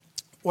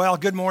Well,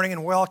 good morning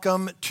and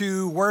welcome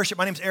to worship.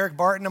 My name is Eric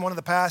Barton. I'm one of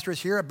the pastors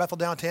here at Bethel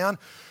downtown.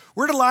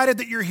 We're delighted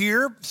that you're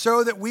here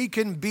so that we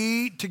can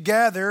be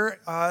together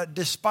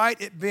despite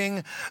it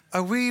being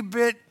a wee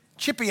bit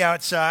chippy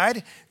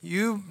outside.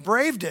 You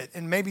braved it,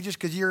 and maybe just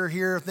because you're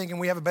here thinking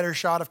we have a better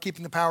shot of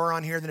keeping the power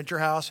on here than at your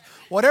house.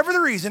 Whatever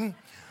the reason,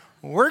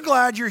 we're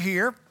glad you're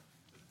here.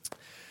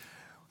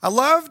 I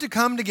love to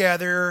come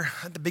together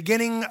at the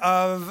beginning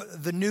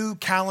of the new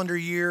calendar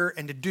year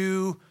and to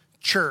do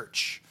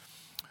church.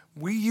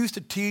 We used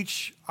to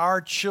teach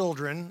our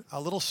children a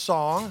little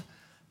song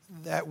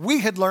that we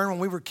had learned when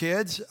we were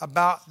kids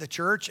about the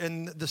church,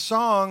 and the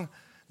song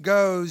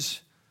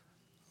goes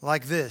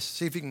like this.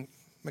 See if you can,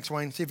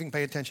 McSwain, see if you can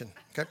pay attention,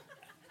 okay?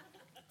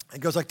 It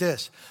goes like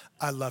this.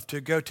 I love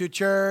to go to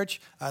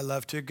church. I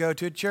love to go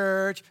to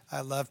church.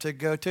 I love to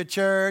go to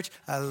church.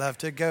 I love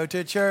to go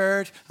to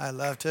church. I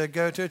love to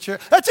go to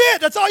church. That's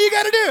it. That's all you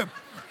got to do.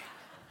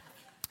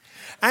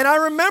 And I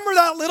remember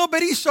that little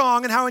bitty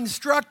song and how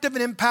instructive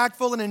and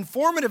impactful and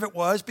informative it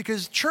was,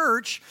 because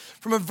church,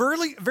 from a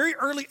very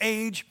early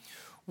age,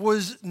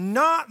 was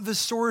not the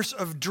source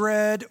of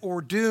dread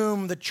or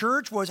doom. The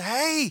church was,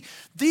 hey,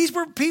 these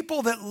were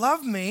people that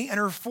love me and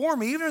are for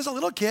me, even as a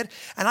little kid,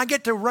 and I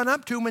get to run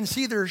up to them and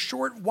see their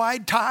short,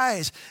 wide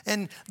ties,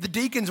 and the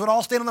deacons would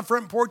all stand on the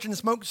front porch and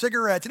smoke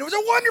cigarettes, and it was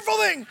a wonderful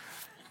thing.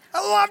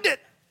 I loved it.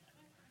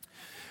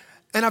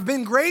 And I've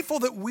been grateful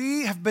that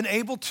we have been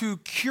able to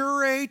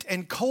curate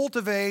and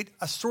cultivate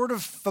a sort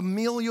of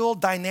familial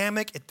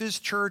dynamic at this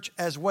church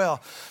as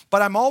well.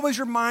 But I'm always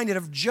reminded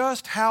of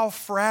just how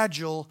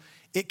fragile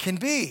it can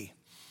be.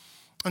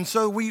 And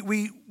so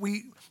we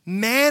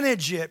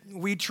manage it.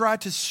 We try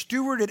to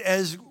steward it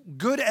as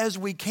good as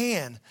we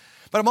can.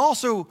 But I'm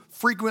also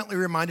frequently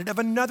reminded of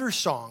another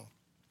song.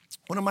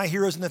 One of my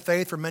heroes in the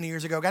faith from many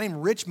years ago, a guy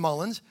named Rich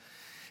Mullins.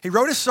 He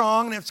wrote a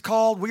song, and it's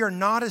called We Are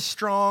Not As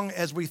Strong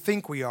As We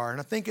Think We Are. And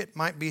I think it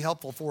might be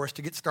helpful for us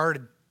to get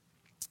started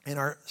in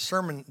our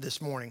sermon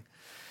this morning.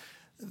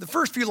 The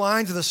first few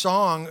lines of the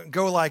song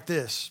go like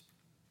this.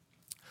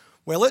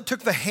 Well, it took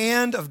the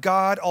hand of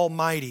God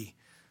Almighty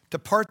to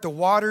part the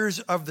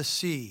waters of the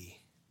sea,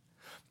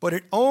 but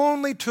it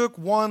only took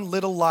one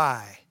little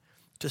lie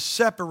to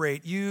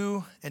separate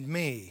you and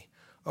me.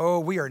 Oh,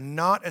 we are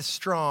not as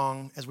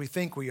strong as we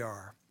think we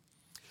are.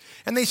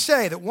 And they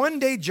say that one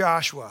day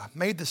Joshua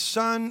made the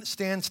sun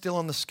stand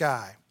still in the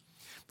sky.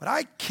 But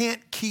I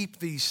can't keep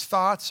these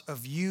thoughts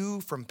of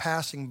you from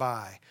passing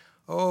by.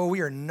 Oh,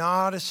 we are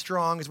not as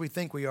strong as we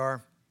think we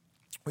are.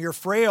 We are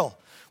frail.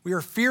 We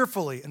are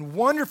fearfully and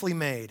wonderfully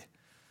made,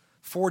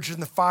 forged in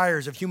the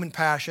fires of human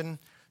passion,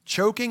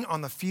 choking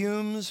on the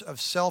fumes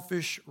of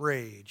selfish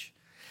rage.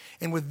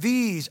 And with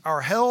these,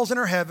 our hells and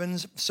our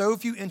heavens, so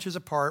few inches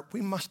apart,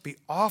 we must be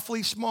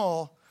awfully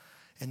small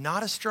and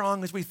not as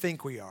strong as we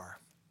think we are.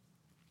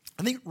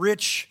 I think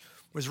Rich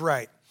was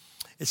right.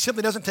 It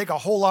simply doesn't take a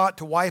whole lot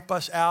to wipe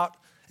us out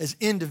as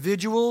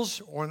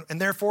individuals, and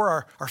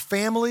therefore our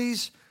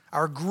families,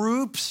 our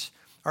groups,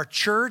 our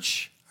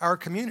church, our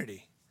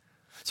community.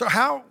 So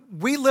how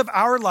we live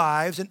our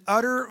lives in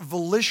utter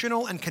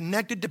volitional and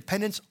connected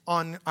dependence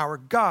on our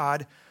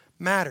God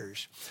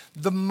matters.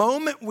 The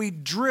moment we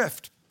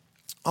drift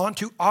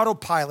onto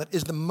autopilot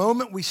is the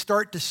moment we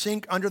start to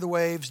sink under the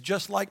waves,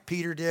 just like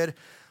Peter did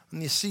in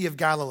the Sea of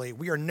Galilee.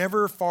 We are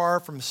never far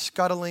from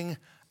scuttling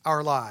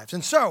our lives.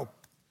 And so,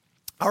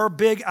 our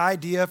big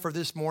idea for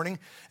this morning,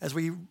 as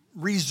we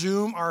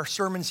resume our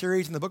sermon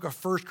series in the book of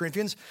 1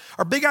 Corinthians,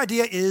 our big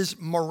idea is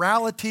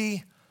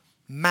morality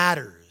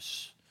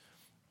matters.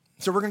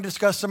 So we're going to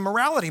discuss some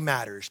morality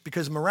matters,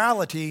 because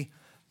morality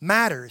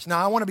matters.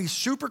 Now, I want to be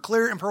super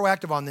clear and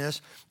proactive on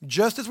this.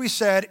 Just as we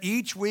said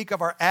each week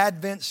of our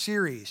Advent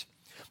series,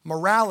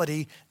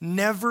 morality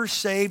never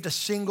saved a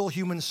single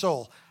human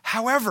soul.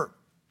 However,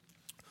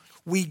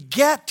 we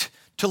get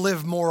to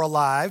live moral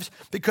lives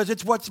because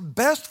it's what's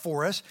best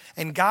for us,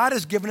 and God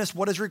has given us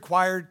what is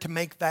required to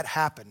make that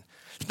happen.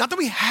 It's not that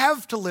we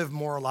have to live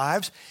moral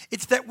lives,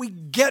 it's that we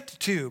get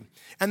to.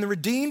 And the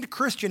redeemed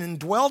Christian,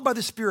 indwelled by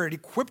the Spirit,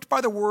 equipped by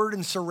the Word,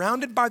 and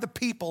surrounded by the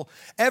people,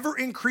 ever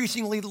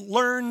increasingly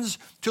learns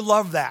to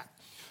love that.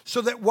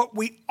 So that what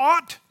we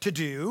ought to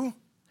do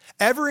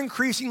ever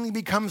increasingly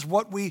becomes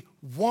what we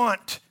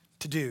want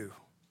to do.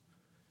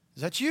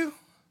 Is that you?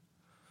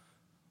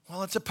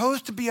 Well, it's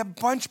supposed to be a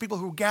bunch of people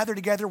who gather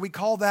together. We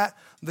call that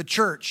the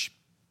church.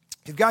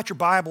 If you've got your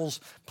Bibles,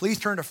 please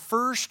turn to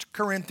 1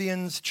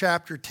 Corinthians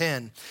chapter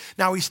 10.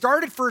 Now, we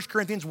started 1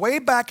 Corinthians way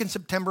back in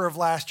September of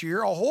last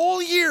year, a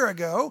whole year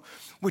ago.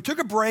 We took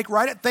a break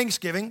right at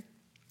Thanksgiving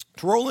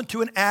to roll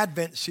into an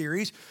Advent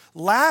series.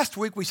 Last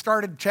week, we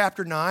started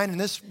chapter 9, and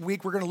this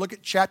week we're going to look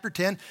at chapter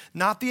 10,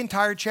 not the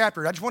entire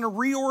chapter. I just want to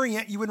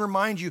reorient you and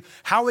remind you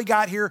how we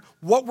got here,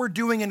 what we're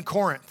doing in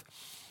Corinth.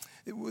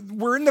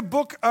 We're in the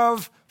book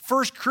of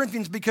 1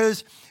 Corinthians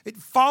because it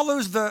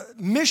follows the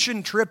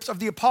mission trips of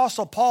the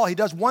Apostle Paul. He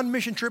does one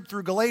mission trip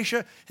through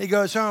Galatia, he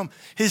goes home.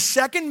 His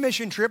second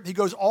mission trip, he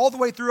goes all the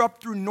way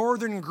up through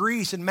northern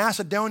Greece and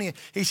Macedonia.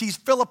 He sees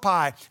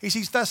Philippi, he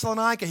sees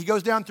Thessalonica, he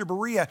goes down through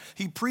Berea.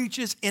 He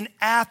preaches in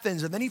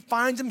Athens, and then he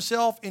finds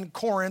himself in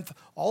Corinth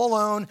all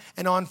alone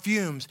and on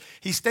fumes.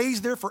 He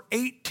stays there for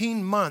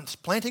 18 months,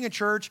 planting a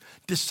church,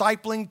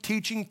 discipling,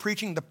 teaching,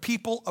 preaching the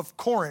people of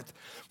Corinth.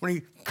 When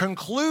he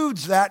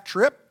concludes that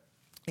trip,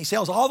 he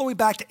sails all the way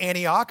back to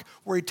Antioch,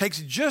 where he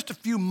takes just a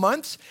few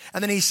months,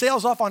 and then he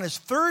sails off on his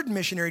third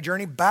missionary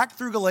journey back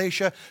through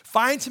Galatia,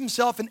 finds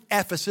himself in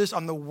Ephesus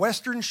on the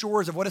western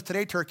shores of what is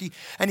today Turkey,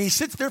 and he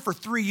sits there for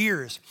 3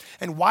 years.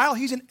 And while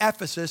he's in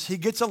Ephesus, he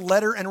gets a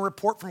letter and a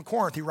report from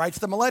Corinth. He writes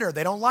them a letter.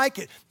 They don't like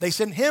it. They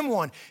send him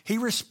one. He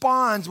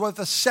responds with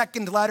a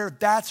second letter.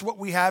 That's what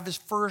we have as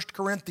 1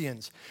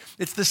 Corinthians.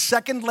 It's the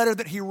second letter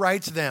that he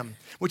writes them,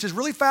 which is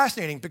really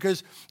fascinating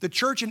because the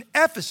church in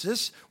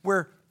Ephesus,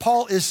 where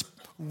Paul is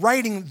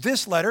writing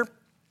this letter,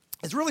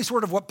 is really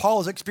sort of what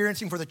Paul is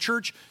experiencing for the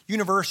church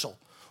universal.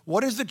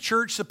 What is the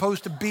church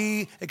supposed to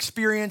be,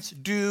 experience,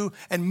 do,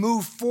 and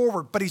move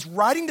forward? But he's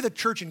writing to the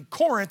church in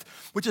Corinth,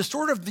 which is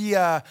sort of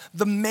the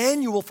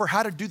manual for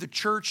how to do the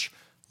church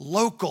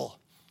local.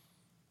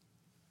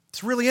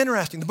 It's really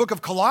interesting. The book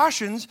of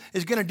Colossians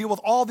is going to deal with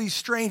all these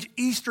strange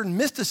Eastern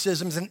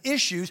mysticisms and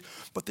issues,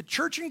 but the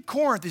church in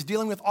Corinth is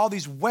dealing with all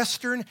these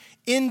Western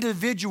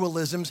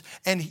individualisms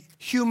and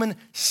human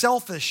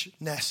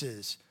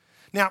selfishnesses.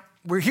 Now,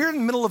 we're here in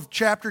the middle of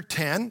chapter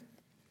 10.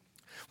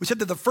 We said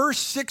that the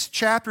first 6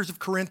 chapters of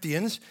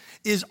Corinthians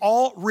is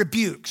all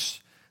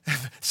rebukes.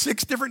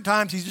 6 different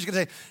times he's just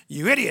going to say,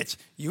 you idiots,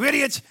 you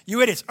idiots,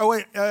 you idiots. Oh,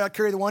 wait,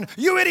 carry the one,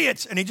 you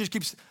idiots. And he just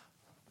keeps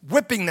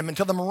whipping them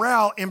until the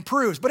morale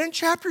improves. But in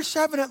chapter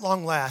 7 at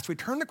long last, we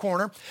turn the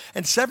corner,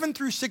 and 7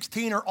 through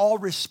 16 are all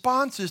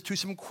responses to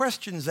some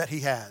questions that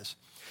he has.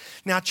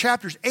 Now,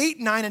 chapters 8,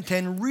 9, and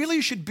 10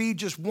 really should be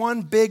just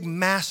one big,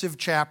 massive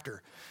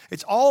chapter.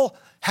 It's all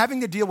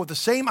having to deal with the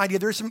same idea.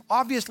 There's some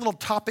obvious little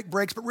topic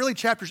breaks, but really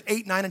chapters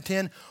 8, 9, and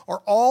 10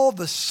 are all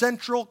the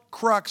central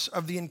crux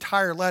of the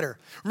entire letter.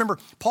 Remember,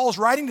 Paul's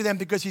writing to them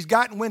because he's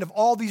gotten wind of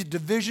all these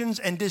divisions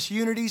and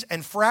disunities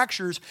and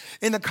fractures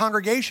in the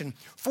congregation.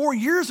 4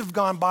 years have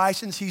gone by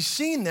since he's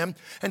seen them,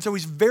 and so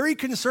he's very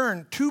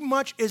concerned. Too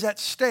much is at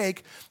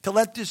stake to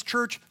let this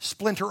church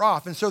splinter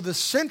off. And so the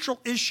central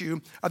issue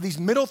of these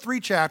middle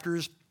 3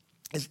 chapters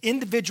is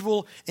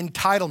individual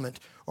entitlement,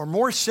 or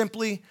more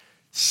simply,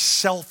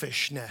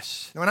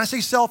 selfishness. Now, when I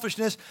say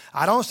selfishness,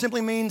 I don't simply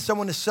mean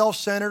someone is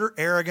self-centered or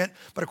arrogant,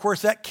 but of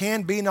course that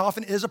can be and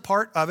often is a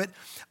part of it.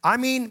 I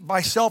mean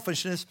by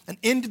selfishness, an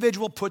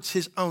individual puts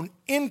his own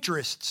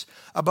interests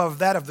above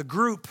that of the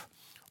group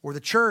or the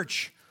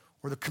church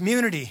or the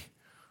community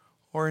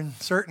or in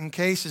certain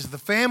cases, the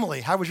family.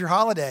 How was your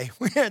holiday?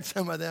 We had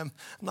some of them.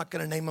 I'm not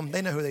going to name them.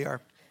 They know who they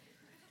are.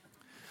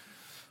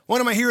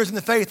 One of my heroes in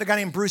the faith, a guy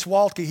named Bruce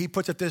Waltke, he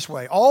puts it this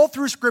way. All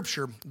through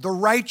Scripture, the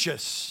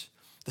righteous,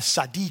 the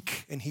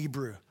Sadiq in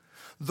Hebrew,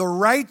 the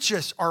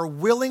righteous are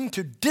willing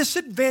to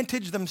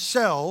disadvantage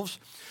themselves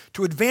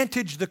to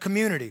advantage the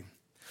community.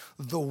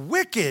 The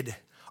wicked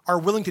are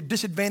willing to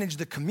disadvantage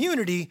the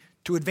community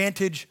to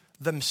advantage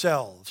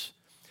themselves.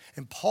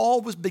 And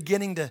Paul was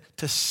beginning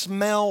to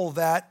smell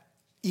that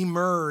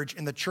emerge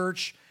in the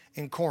church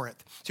in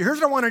Corinth. So here's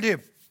what I want to do.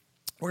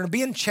 We're going to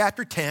be in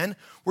chapter 10.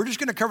 We're just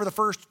going to cover the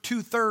first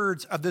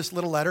 2/3 of this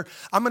little letter.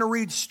 I'm going to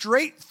read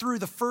straight through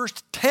the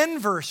first 10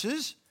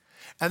 verses,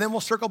 and then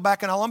we'll circle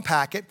back and I'll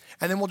unpack it.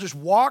 And then we'll just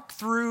walk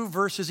through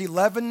verses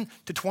 11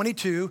 to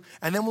 22,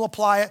 and then we'll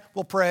apply it,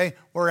 we'll pray,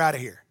 we're out of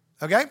here.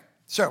 Okay?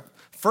 So,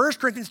 1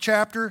 Corinthians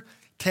chapter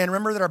 10.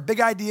 Remember that our big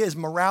idea is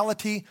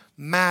morality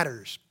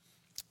matters.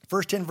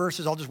 First 10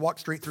 verses, I'll just walk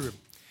straight through them.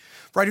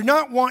 For I do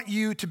not want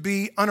you to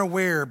be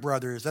unaware,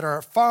 brothers, that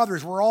our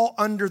fathers were all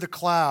under the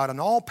cloud and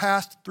all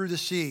passed through the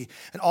sea,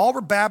 and all were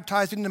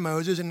baptized into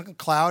Moses in the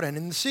cloud and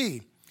in the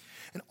sea.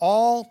 And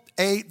all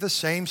ate the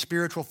same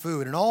spiritual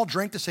food, and all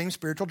drank the same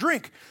spiritual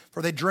drink,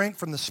 for they drank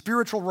from the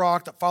spiritual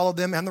rock that followed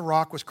them, and the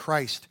rock was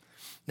Christ.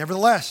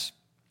 Nevertheless,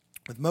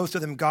 with most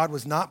of them God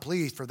was not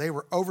pleased, for they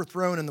were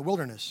overthrown in the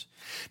wilderness.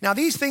 Now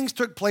these things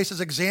took place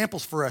as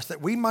examples for us,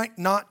 that we might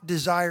not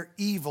desire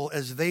evil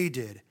as they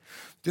did.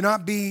 Do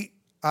not be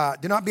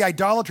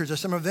idolaters as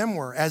some of them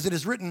were. As it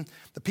is written,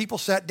 the people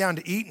sat down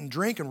to eat and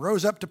drink and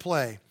rose up to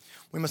play.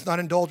 We must not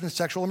indulge in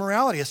sexual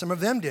immorality, as some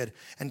of them did.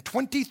 And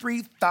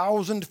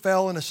 23,000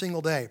 fell in a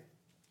single day.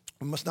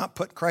 We must not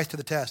put Christ to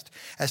the test,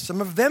 as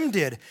some of them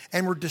did,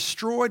 and were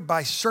destroyed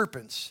by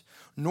serpents.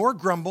 Nor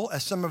grumble,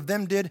 as some of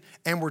them did,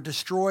 and were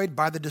destroyed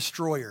by the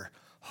destroyer.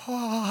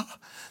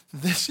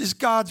 This is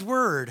God's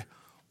word.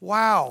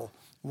 Wow.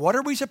 What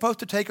are we supposed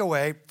to take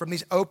away from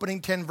these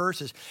opening 10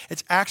 verses?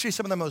 It's actually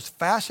some of the most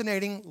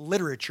fascinating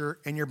literature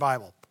in your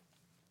Bible.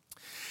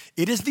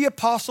 It is the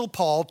Apostle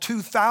Paul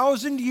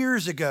 2,000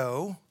 years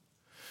ago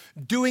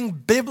doing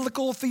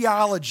biblical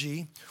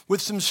theology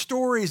with some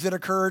stories that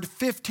occurred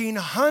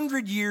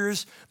 1,500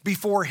 years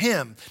before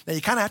him. Now,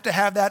 you kind of have to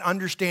have that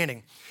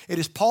understanding. It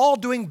is Paul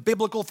doing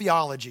biblical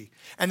theology,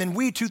 and then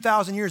we,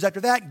 2,000 years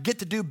after that, get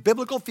to do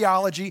biblical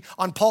theology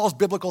on Paul's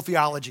biblical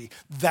theology.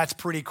 That's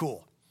pretty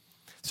cool.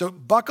 So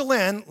buckle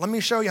in. Let me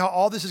show you how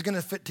all this is going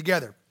to fit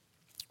together.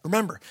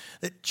 Remember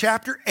that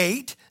chapter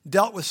 8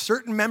 dealt with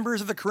certain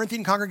members of the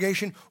Corinthian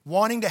congregation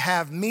wanting to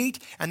have meat,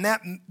 and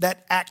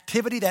that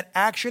activity, that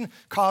action,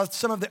 caused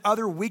some of the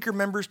other weaker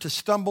members to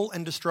stumble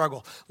and to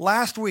struggle.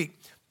 Last week,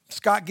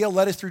 Scott Gill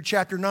led us through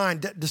chapter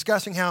 9,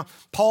 discussing how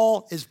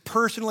Paul is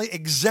personally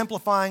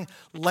exemplifying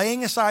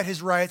laying aside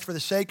his rights for the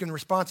sake and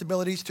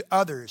responsibilities to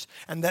others,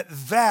 and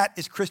that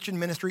is Christian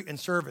ministry and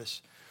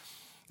service.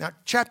 Now,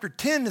 chapter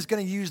 10 is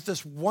going to use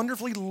this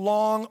wonderfully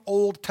long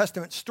Old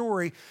Testament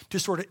story to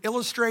sort of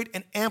illustrate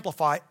and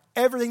amplify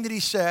everything that he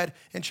said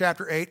in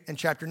chapter 8 and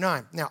chapter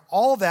 9. Now,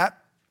 all of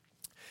that,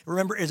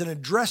 remember, is an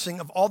addressing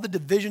of all the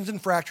divisions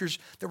and fractures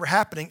that were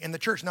happening in the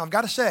church. Now, I've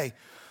got to say,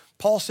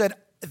 Paul said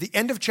at the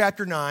end of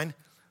chapter 9,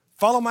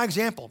 follow my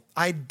example.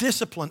 I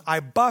discipline,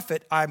 I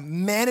buffet, I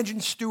manage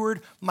and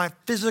steward my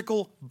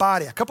physical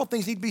body. A couple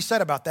things need to be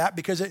said about that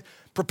because it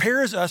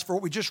prepares us for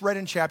what we just read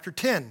in chapter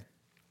 10.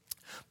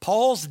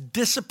 Paul's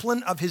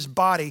discipline of his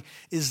body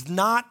is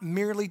not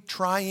merely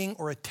trying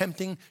or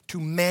attempting to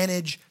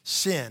manage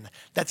sin.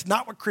 That's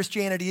not what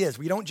Christianity is.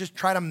 We don't just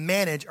try to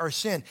manage our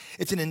sin.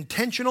 It's an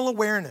intentional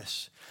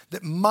awareness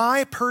that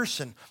my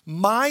person,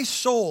 my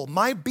soul,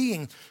 my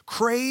being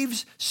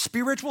craves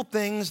spiritual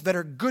things that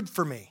are good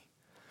for me,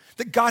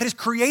 that God has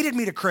created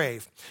me to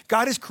crave.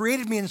 God has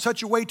created me in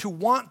such a way to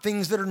want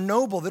things that are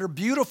noble, that are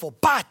beautiful,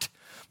 but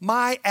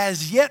my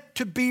as yet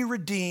to be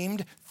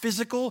redeemed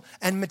physical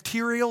and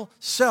material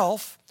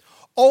self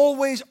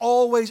always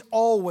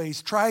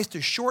tries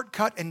to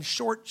shortcut and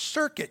short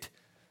circuit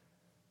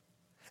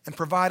and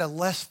provide a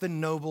less than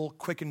noble,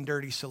 quick and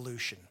dirty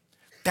solution.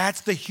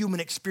 That's the human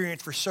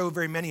experience for so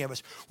very many of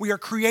us. We are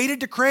created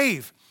to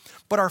crave,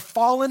 but our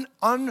fallen,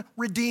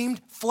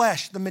 unredeemed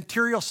flesh, the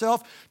material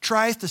self,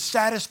 tries to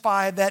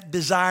satisfy that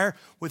desire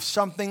with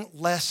something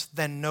less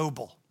than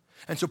noble.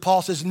 And so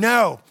Paul says,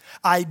 no,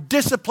 I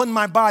discipline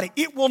my body.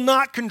 It will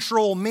not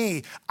control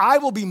me. I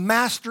will be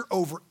master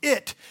over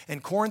it.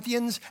 And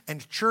Corinthians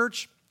and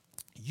church,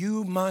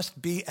 you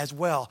must be as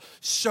well.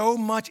 So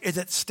much is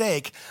at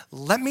stake.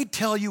 Let me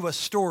tell you a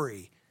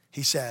story,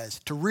 he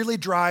says, to really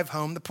drive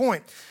home the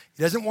point.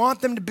 He doesn't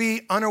want them to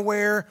be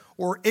unaware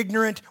or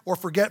ignorant or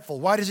forgetful.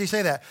 Why does he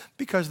say that?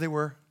 Because they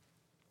were.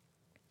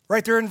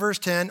 Right there in verse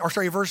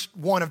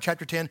 1 of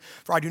chapter 10,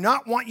 for I do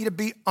not want you to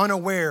be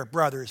unaware,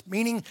 brothers,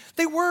 meaning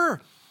they were.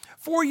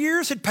 4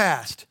 years had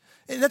passed.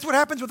 And that's what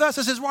happens with us.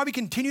 This is why we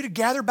continue to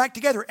gather back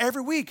together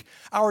every week.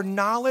 Our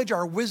knowledge,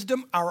 our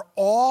wisdom, our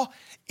awe,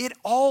 it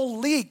all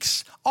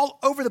leaks all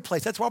over the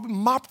place. That's why we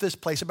mop this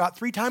place about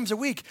 3 times a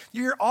week.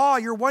 Your awe,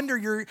 your wonder,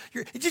 you're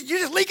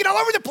just leaking all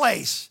over the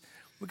place.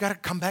 We got to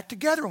come back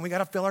together and we got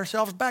to fill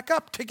ourselves back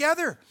up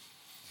together.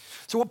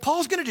 So what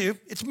Paul's going to do,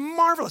 it's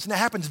marvelous, and it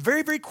happens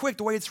very, very quick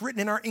the way it's written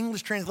in our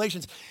English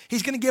translations.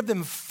 He's going to give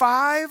them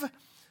 5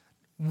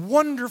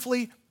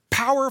 wonderfully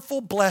powerful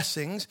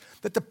blessings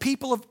that the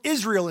people of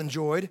Israel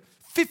enjoyed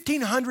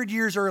 1,500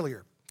 years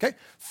earlier. Okay?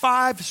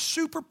 5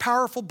 super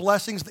powerful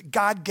blessings that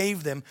God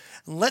gave them.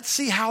 And let's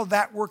see how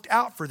that worked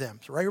out for them.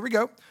 So right here we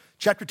go.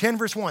 Chapter 10,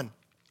 verse 1.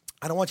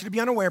 I don't want you to be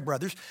unaware,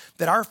 brothers,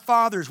 that our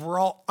fathers were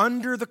all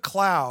under the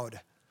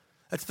cloud.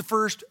 That's the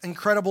first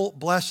incredible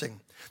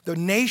blessing. The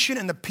nation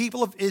and the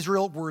people of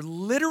Israel were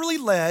literally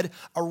led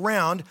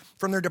around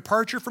from their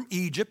departure from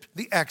Egypt,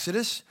 the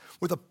Exodus,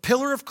 with a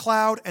pillar of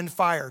cloud and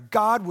fire.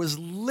 God was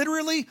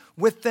literally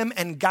with them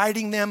and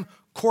guiding them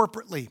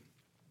corporately.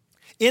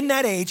 In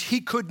that age,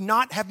 he could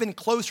not have been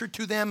closer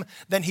to them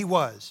than he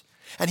was.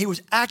 And he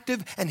was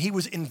active, and he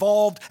was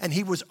involved, and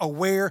he was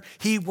aware.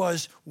 He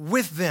was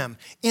with them.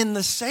 In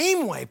the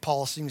same way,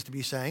 Paul seems to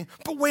be saying,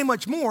 but way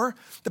much more,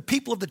 the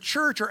people of the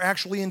church are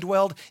actually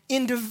indwelled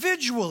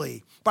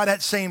individually by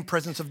that same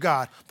presence of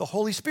God, the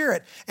Holy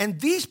Spirit. And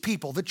these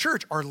people, the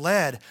church, are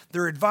led,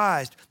 they're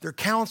advised, they're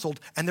counseled,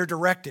 and they're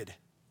directed.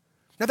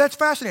 Now that's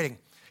fascinating.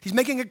 He's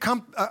making a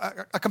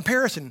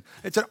comparison.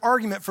 It's an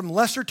argument from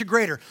lesser to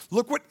greater.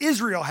 Look what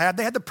Israel had.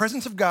 They had the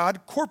presence of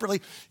God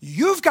corporately.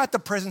 You've got the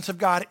presence of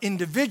God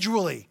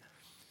individually.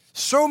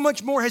 So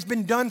much more has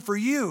been done for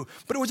you,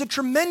 but it was a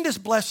tremendous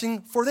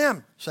blessing for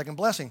them. Second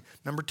blessing,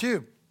 number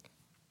 2,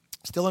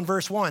 still in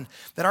verse 1,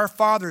 that our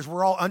fathers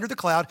were all under the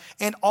cloud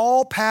and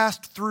all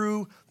passed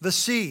through the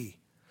sea.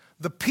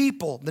 The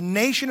people, the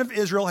nation of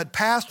Israel had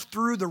passed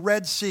through the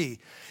Red Sea.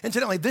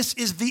 Incidentally, this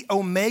is the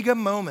Omega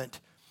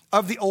moment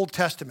of the Old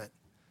Testament.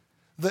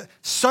 The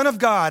Son of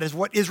God is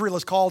what Israel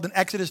is called in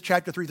Exodus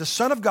chapter 3. The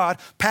Son of God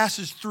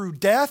passes through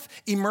death,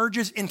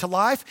 emerges into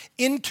life,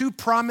 into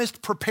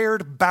promised,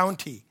 prepared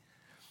bounty.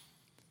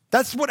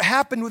 That's what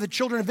happened with the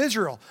children of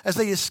Israel as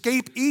they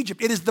escape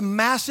Egypt. It is the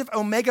massive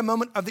omega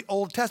moment of the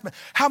Old Testament.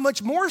 How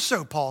much more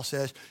so, Paul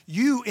says,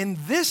 you in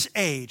this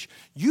age,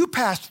 you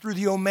passed through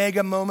the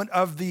omega moment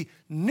of the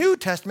New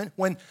Testament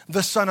when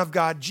the Son of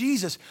God,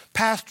 Jesus,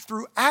 passed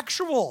through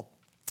actual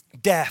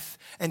death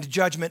and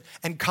judgment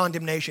and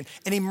condemnation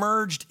and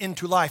emerged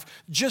into life.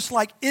 Just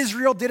like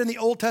Israel did in the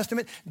Old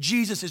Testament,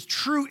 Jesus is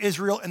true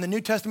Israel in the New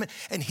Testament,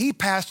 and he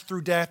passed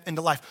through death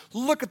into life.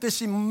 Look at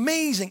this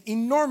amazing,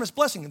 enormous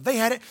blessing. They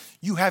had it,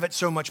 you have it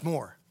so much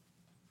more.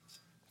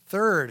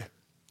 Third,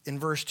 in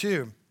verse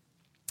 2,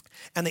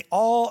 and they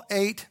all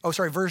ate,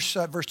 verse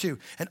 2,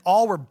 and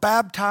all were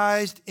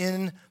baptized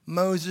in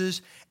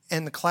Moses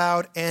and the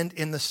cloud and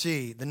in the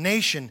sea. The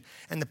nation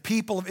and the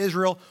people of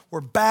Israel were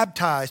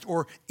baptized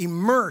or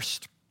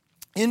immersed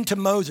into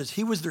Moses.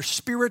 He was their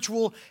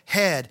spiritual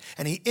head,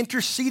 and he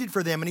interceded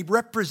for them, and he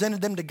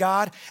represented them to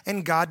God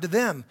and God to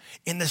them.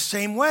 In the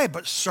same way,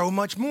 but so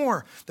much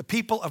more, the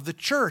people of the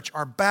church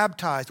are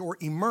baptized or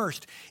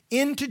immersed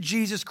into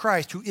Jesus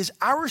Christ, who is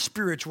our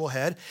spiritual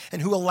head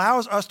and who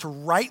allows us to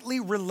rightly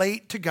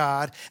relate to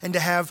God and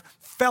to have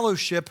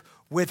fellowship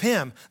with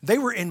him. They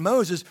were in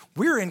Moses.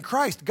 We're in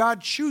Christ. God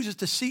chooses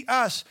to see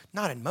us,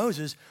 not in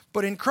Moses,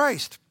 but in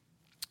Christ.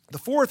 The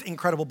fourth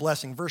incredible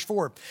blessing, verse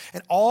 4,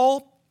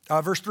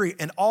 verse 3,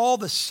 and all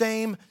the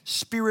same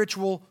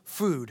spiritual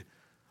food.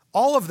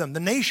 All of them, the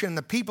nation,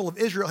 the people of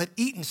Israel, had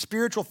eaten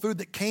spiritual food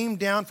that came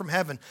down from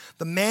heaven,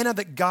 the manna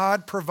that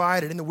God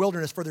provided in the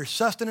wilderness for their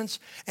sustenance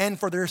and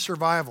for their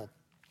survival.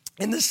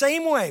 In the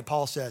same way,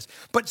 Paul says,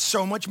 but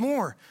so much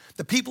more.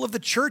 The people of the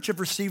church have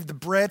received the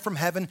bread from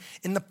heaven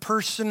in the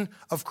person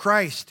of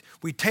Christ.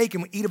 We take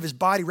and we eat of his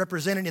body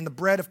represented in the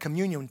bread of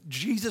communion.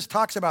 Jesus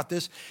talks about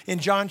this in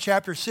John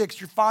chapter 6.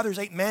 Your fathers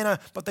ate manna,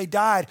 but they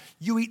died.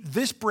 You eat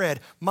this bread,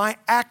 my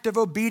act of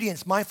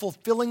obedience, my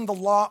fulfilling the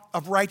law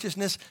of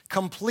righteousness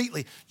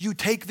completely. You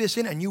take this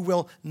in and you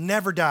will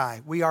never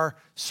die. We are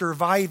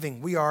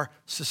surviving. We are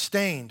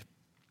sustained.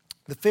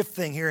 The fifth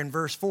thing here in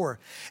verse 4,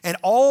 and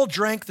all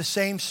drank the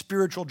same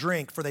spiritual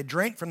drink, for they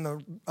drank from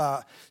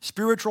the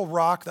spiritual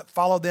rock that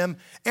followed them,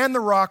 and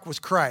the rock was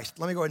Christ.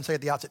 Let me go ahead and say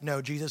at the outset,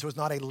 no, Jesus was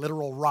not a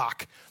literal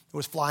rock that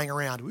was flying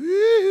around.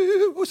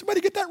 Ooh,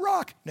 somebody get that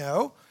rock.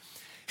 No.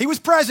 He was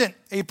present,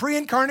 a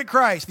pre-incarnate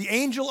Christ. The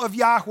angel of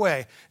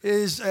Yahweh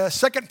is a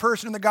second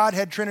person in the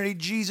Godhead Trinity,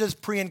 Jesus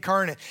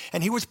pre-incarnate.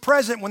 And he was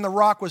present when the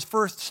rock was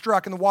first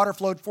struck and the water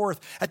flowed forth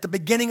at the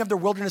beginning of their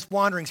wilderness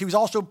wanderings. He was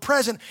also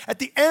present at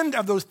the end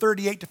of those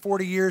 38 to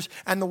 40 years,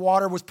 and the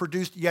water was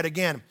produced yet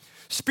again.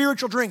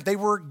 Spiritual drink, they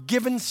were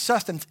given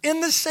sustenance in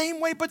the same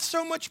way, but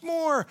so much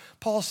more.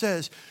 Paul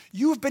says,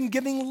 you've been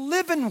given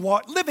living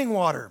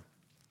water.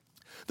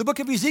 The book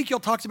of Ezekiel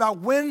talks about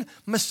when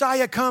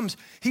Messiah comes,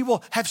 he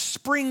will have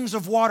springs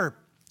of water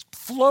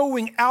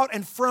flowing out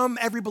and from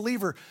every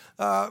believer.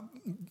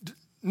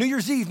 New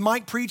Year's Eve,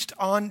 Mike preached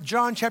on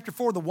John chapter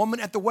 4, the woman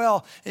at the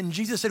well, and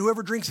Jesus said,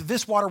 whoever drinks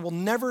this water will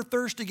never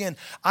thirst again.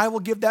 I will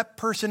give that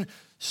person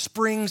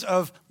springs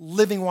of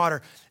living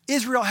water.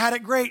 Israel had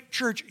it great.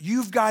 Church,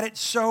 you've got it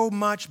so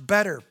much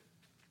better.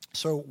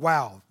 So,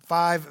 wow,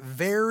 5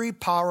 very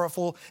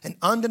powerful and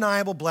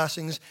undeniable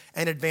blessings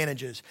and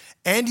advantages.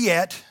 And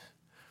yet,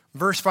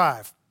 verse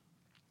 5,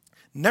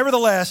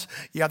 nevertheless,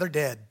 they're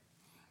dead.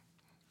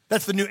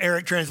 That's the New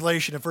Eric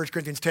translation of 1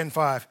 Corinthians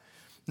 10:5.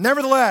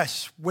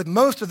 Nevertheless, with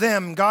most of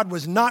them, God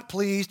was not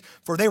pleased,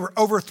 for they were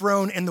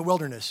overthrown in the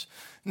wilderness.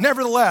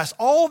 Nevertheless,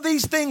 all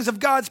these things of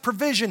God's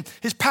provision,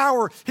 his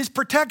power, his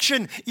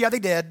protection, they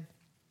did.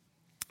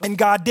 And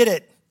God did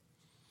it.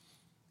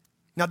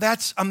 Now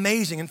that's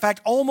amazing. In fact,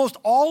 almost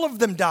all of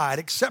them died,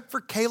 except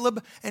for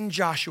Caleb and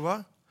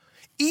Joshua,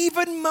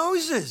 even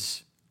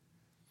Moses.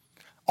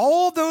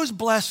 All those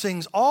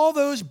blessings, all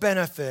those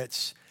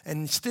benefits,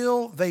 and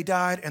still they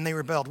died and they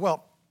rebelled.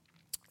 Well,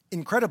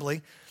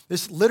 incredibly,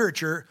 this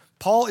literature,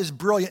 Paul is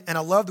brilliant, and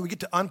I love that we get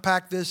to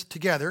unpack this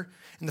together.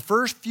 In the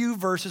first few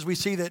verses, we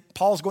see that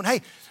Paul's going,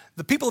 hey,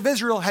 the people of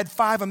Israel had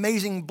 5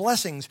 amazing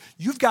blessings.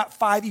 You've got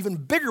 5 even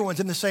bigger ones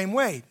in the same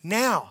way.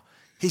 Now,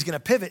 he's going to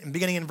pivot, and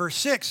beginning in verse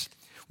 6,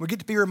 we get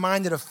to be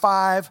reminded of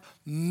 5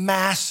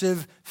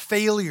 massive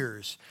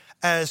failures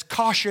as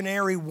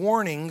cautionary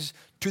warnings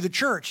to the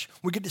church.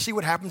 We get to see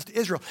what happens to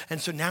Israel.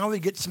 And so now we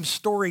get some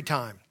story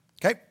time,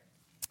 okay?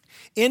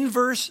 In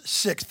verse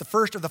 6, the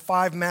first of the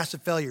 5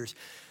 massive failures,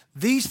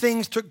 these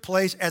things took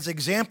place as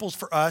examples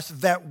for us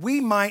that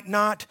we might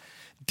not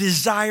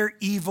desire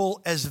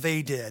evil as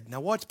they did. Now,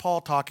 what's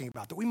Paul talking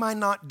about? That we might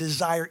not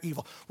desire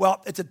evil.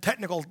 Well, it's a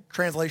technical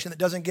translation that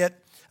doesn't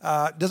get,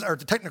 or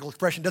the technical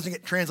expression doesn't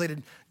get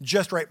translated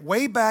just right.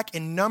 Way back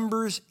in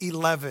Numbers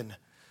 11,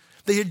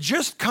 they had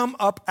just come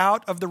up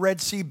out of the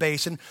Red Sea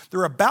basin.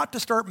 They're about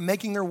to start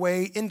making their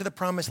way into the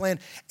promised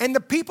land. And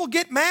the people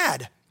get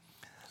mad.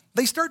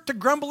 They start to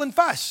grumble and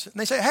fuss. And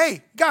they say,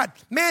 hey, God,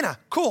 manna,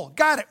 cool,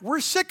 got it. We're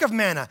sick of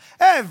manna.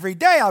 Every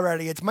day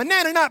already, it's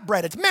manana nut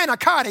bread. It's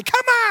manicotti.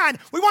 Come on,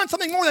 we want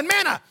something more than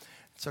manna.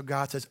 So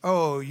God says,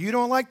 oh, you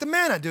don't like the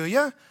manna, do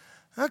you?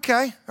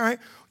 Okay, all right.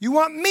 You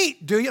want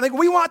meat, do you? Like,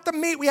 we want the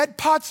meat. We had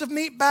pots of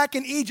meat back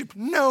in Egypt.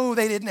 No,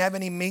 they didn't have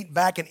any meat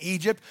back in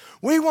Egypt.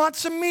 We want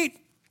some meat.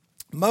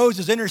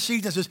 Moses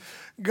intercedes and says,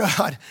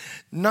 God,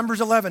 Numbers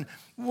 11,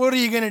 what are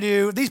you going to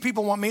do? These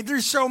people want meat.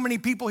 There's so many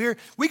people here.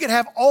 We could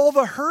have all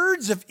the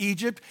herds of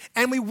Egypt,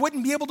 and we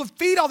wouldn't be able to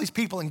feed all these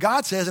people. And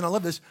God says, and I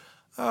love this,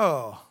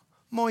 oh,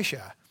 Moshe,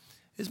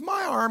 is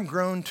my arm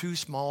grown too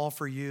small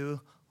for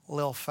you,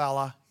 little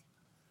fella?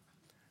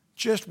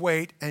 Just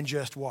wait and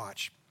just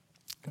watch.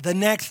 The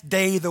next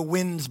day, the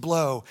winds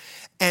blow,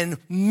 and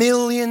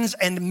millions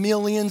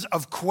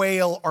of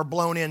quail are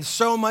blown in,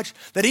 so much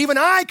that even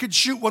I could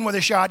shoot one with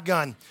a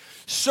shotgun.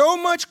 So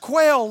much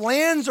quail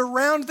lands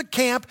around the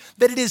camp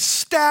that it is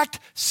stacked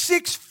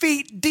 6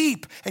 feet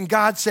deep. And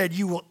God said,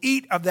 you will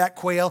eat of that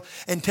quail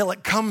until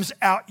it comes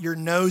out your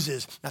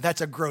noses. Now,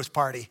 that's a gross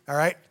party, all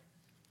right?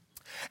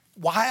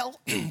 While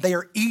they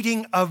are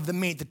eating of the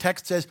meat, the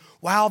text says,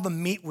 while the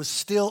meat was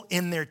still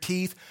in their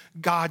teeth,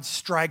 God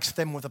strikes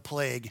them with a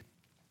plague.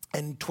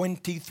 And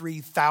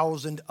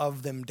 23,000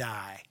 of them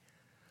die.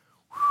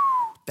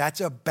 Whew, that's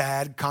a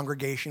bad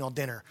congregational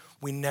dinner.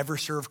 We never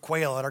serve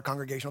quail at our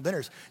congregational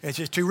dinners. It's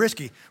just too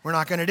risky. We're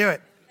not going to do it.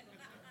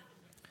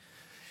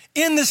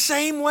 In the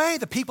same way,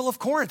 the people of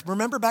Corinth,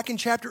 remember back in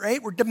chapter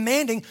 8, were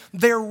demanding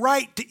their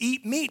right to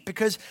eat meat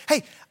because,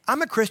 hey,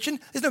 I'm a Christian.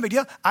 It's no big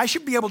deal. I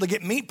should be able to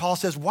get meat. Paul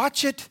says,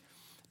 watch it.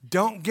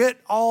 Don't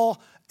get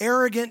all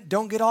arrogant.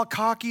 Don't get all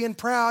cocky and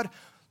proud.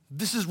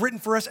 This is written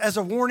for us as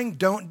a warning.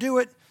 Don't do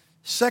it.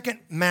 Second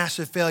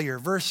massive failure,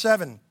 verse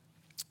 7.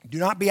 Do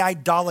not be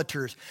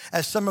idolaters,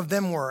 as some of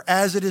them were.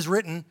 As it is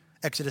written,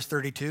 Exodus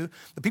 32,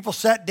 the people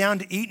sat down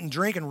to eat and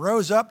drink and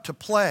rose up to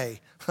play.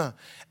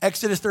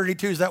 Exodus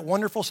 32 is that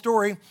wonderful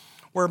story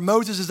where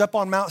Moses is up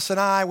on Mount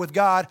Sinai with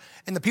God,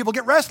 and the people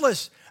get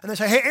restless. And they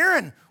say, hey,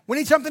 Aaron, we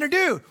need something to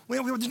do.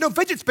 There's no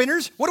fidget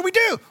spinners. What do we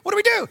do? What do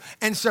we do?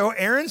 And so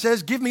Aaron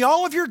says, give me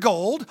all of your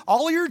gold,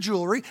 all of your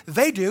jewelry.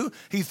 They do.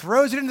 He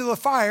throws it into the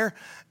fire,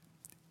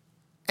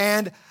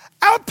 and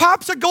out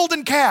pops a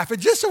golden calf.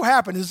 It just so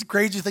happened, this is the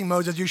craziest thing,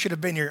 Moses, you should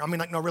have been here. I mean,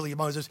 like, no, really,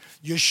 Moses,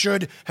 you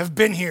should have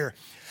been here.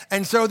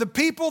 And so the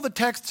people, the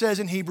text says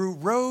in Hebrew,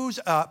 rose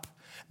up.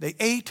 They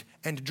ate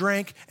and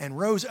drank and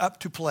rose up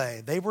to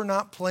play. They were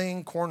not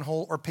playing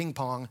cornhole or ping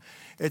pong.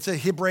 It's a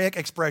Hebraic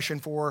expression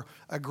for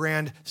a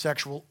grand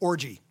sexual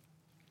orgy.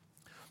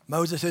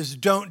 Moses says,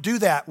 don't do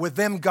that. With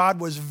them, God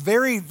was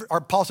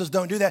Paul says,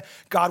 don't do that.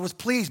 God was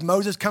pleased.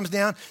 Moses comes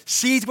down,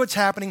 sees what's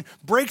happening,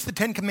 breaks the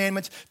 10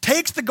 commandments,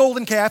 takes the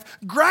golden calf,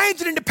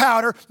 grinds it into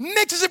powder,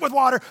 mixes it with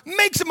water,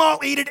 makes them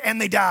all eat it,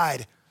 and they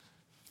died.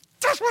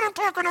 That's what I'm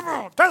talking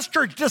about. That's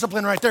church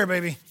discipline right there,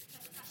 baby.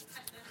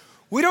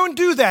 We don't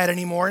do that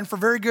anymore, and for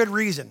very good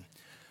reason.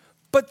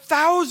 But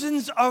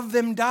thousands of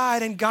them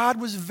died, and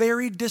God was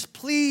very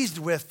displeased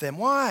with them.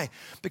 Why?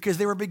 Because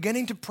they were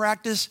beginning to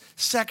practice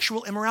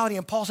sexual immorality.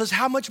 And Paul says,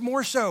 how much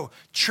more so?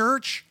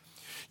 Church,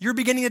 you're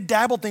beginning to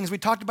dabble things. We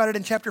talked about it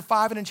in chapter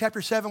 5 and in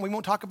chapter 7. We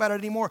won't talk about it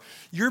anymore.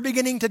 You're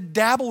beginning to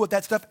dabble with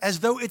that stuff as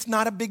though it's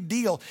not a big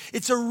deal.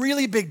 It's a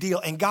really big deal,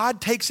 and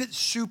God takes it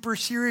super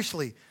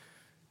seriously.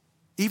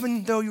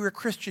 Even though you're a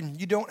Christian,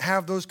 you don't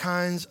have those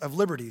kinds of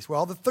liberties.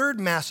 Well, the third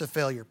massive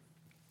failure,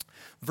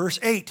 verse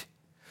 8.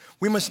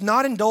 We must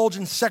not indulge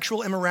in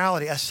sexual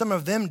immorality, as some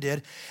of them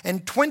did,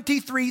 and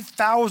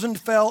 23,000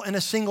 fell in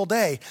a single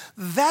day.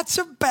 That's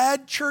a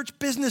bad church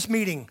business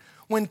meeting.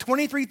 When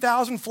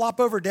 23,000 flop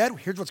over dead,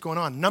 here's what's going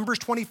on. Numbers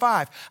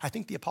 25. I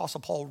think the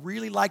Apostle Paul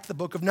really liked the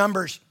book of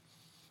Numbers.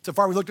 So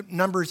far, we looked at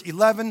Numbers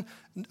 11.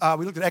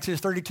 We looked at Exodus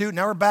 32.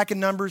 Now we're back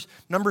in Numbers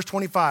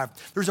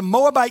 25. There's a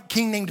Moabite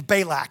king named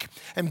Balak,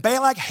 and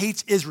Balak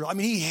hates Israel. I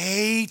mean, he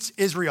hates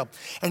Israel,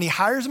 and he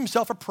hires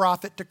himself a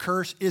prophet to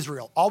curse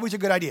Israel. Always a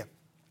good idea.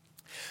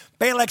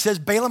 Balak says,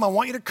 Balaam, I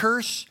want you to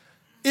curse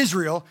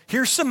Israel.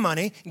 Here's some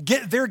money.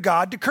 Get their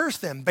God to curse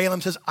them.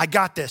 Balaam says, I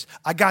got this,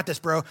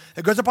 bro.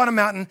 It goes up on a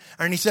mountain,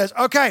 and he says,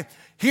 okay,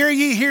 hear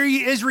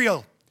ye,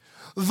 Israel.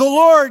 The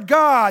Lord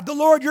God, the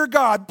Lord your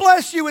God,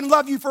 bless you and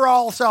love you for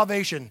all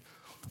salvation.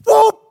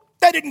 Whoop,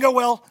 that didn't go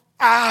well.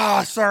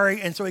 Sorry.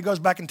 And so he goes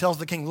back and tells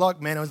the king,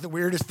 look, man, it was the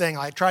weirdest thing.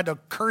 I tried to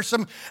curse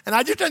him, and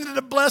I just ended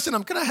up blessing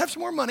him. Can I have some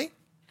more money?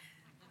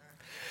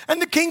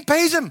 And the king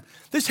pays him.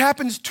 This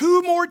happens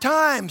 2 more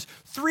times,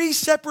 3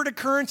 separate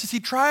occurrences. He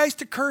tries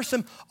to curse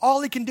them.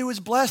 All he can do is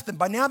bless them.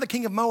 By now, the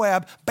king of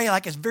Moab,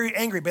 Balak, is very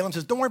angry. Balaam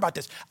says, don't worry about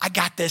this. I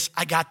got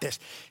this.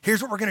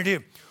 Here's what we're going to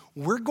do.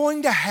 We're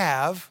going to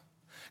have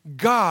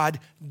God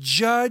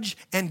judge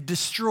and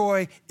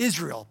destroy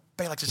Israel.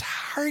 Balak says,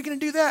 how are you going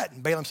to do that?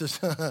 And Balaam says,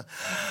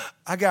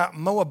 I got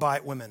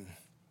Moabite women.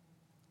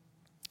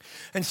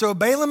 And so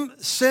Balaam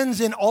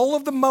sends in all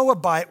of the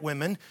Moabite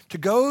women to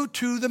go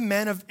to the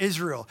men of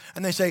Israel.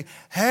 And they say,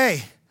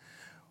 hey,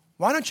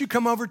 why don't you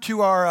come over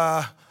to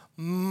our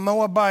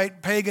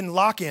Moabite pagan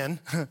lock-in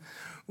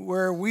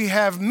where we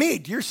have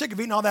meat. You're sick of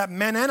eating all that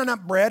manna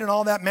nut bread and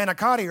all that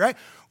manicotti, right?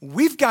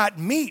 We've got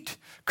meat.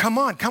 Come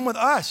on, come with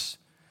us.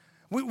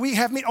 we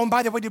have meat. Oh, and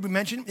by the way, did we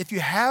mention, if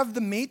you have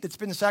the meat that's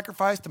been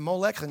sacrificed to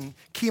Molech and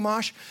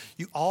Chemosh,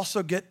 you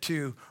also get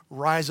to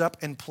rise up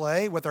and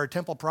play with our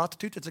temple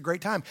prostitutes. It's a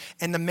great time.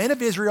 And the men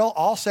of Israel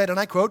all said, and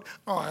I quote,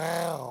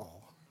 wow.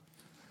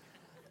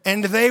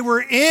 And they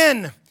were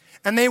in,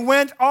 and they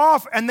went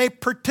off, and they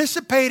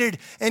participated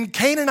in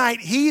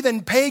Canaanite,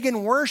 heathen,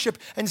 pagan worship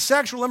and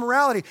sexual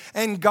immorality,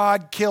 and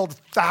God killed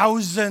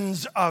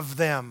thousands of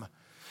them.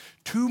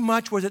 Too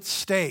much was at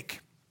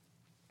stake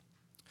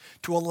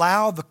to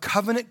allow the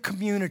covenant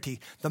community,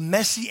 the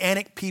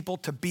messianic people,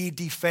 to be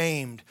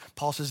defamed.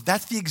 Paul says,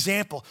 that's the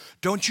example.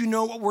 Don't you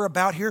know what we're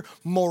about here?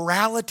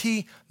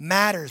 Morality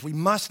matters. We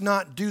must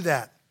not do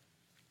that.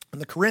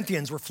 And the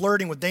Corinthians were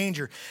flirting with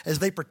danger as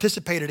they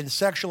participated in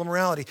sexual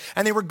immorality.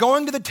 And they were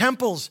going to the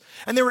temples,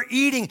 and they were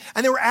eating,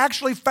 and they were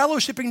actually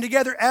fellowshipping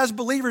together as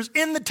believers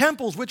in the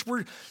temples, which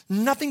were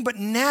nothing but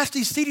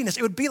nasty seediness.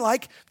 It would be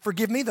like,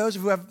 forgive me, those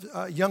who have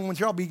young ones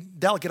here, I'll be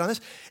delicate on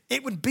this.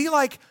 It would be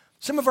like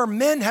some of our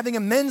men having a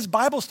men's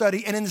Bible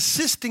study and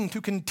insisting to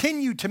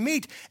continue to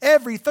meet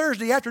every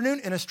Thursday afternoon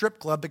in a strip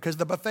club because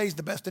the buffet's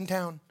the best in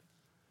town.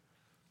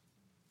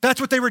 That's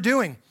what they were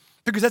doing.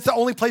 Because that's the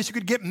only place you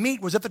could get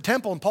meat was at the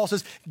temple. And Paul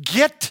says,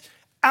 get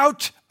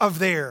out of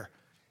there.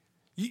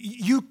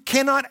 You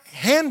cannot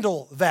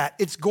handle that.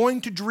 It's going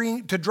to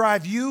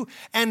drive you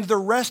and the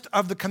rest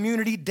of the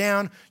community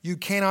down. You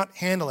cannot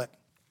handle it.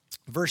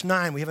 Verse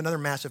 9, we have another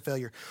massive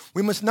failure.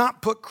 We must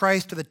not put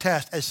Christ to the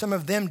test, as some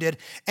of them did,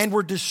 and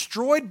were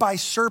destroyed by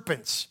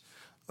serpents.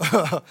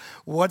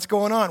 What's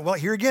going on? Well,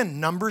 here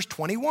again, Numbers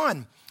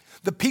 21.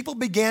 The people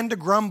began to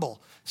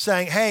grumble,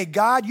 saying, hey,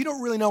 God, you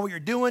don't really know what you're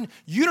doing.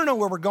 You don't know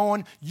where we're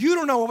going. You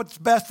don't know what's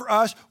best for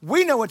us.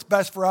 We know what's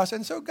best for us.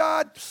 And so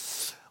God,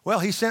 well,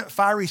 he sent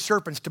fiery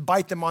serpents to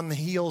bite them on the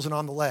heels and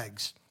on the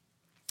legs.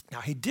 Now,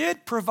 he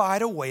did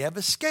provide a way of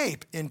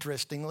escape,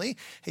 interestingly.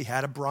 He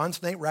had a bronze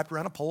snake wrapped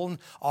around a pole, and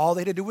all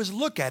they had to do was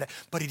look at it.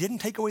 But he didn't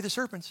take away the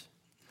serpents.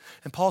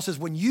 And Paul says,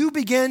 when you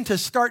begin to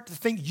start to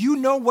think you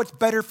know what's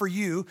better for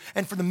you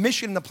and for the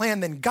mission and the plan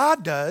than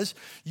God does,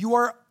 you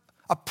are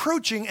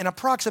approaching and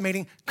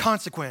approximating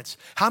consequence.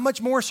 How much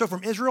more so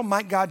from Israel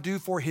might God do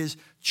for his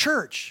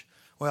church?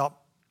 Well,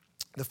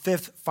 the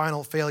fifth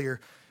final failure,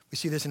 we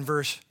see this in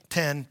verse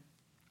 10.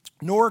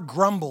 Nor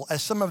grumble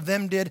as some of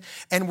them did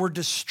and were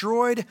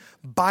destroyed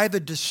by the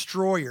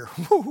destroyer.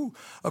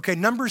 Okay,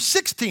 Numbers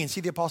 16.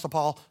 See, the Apostle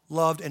Paul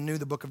loved and knew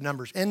the book of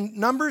Numbers. In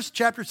Numbers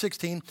chapter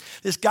 16,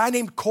 this guy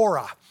named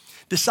Korah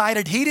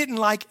decided he didn't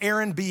like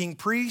Aaron being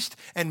priest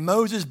and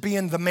Moses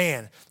being the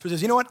man. So he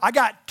says, you know what? I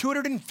got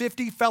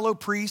 250 fellow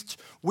priests.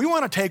 We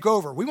want to take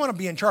over. We want to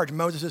be in charge. And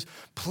Moses says,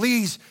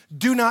 please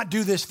do not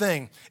do this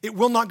thing. It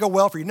will not go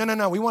well for you.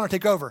 No. We want to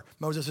take over.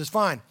 Moses says,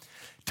 fine.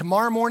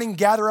 Tomorrow morning,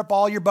 gather up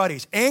all your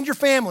buddies and your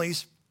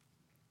families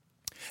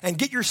and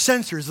get your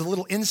censers, the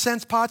little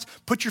incense pots,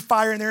 put your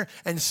fire in there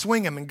and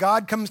swing them. And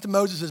God comes to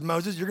Moses and says,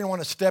 Moses, you're going to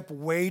want to step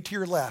way to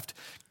your left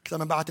because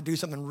I'm about to do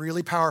something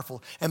really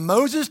powerful. And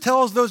Moses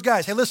tells those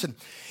guys, hey, listen,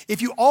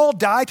 if you all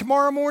die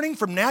tomorrow morning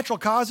from natural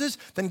causes,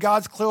 then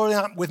God's clearly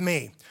not with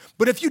me.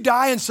 But if you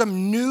die in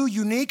some new,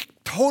 unique,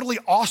 totally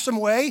awesome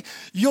way,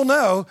 you'll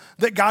know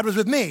that God was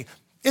with me.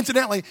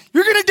 Incidentally,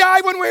 you're going to die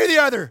one way or the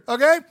other,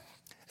 okay?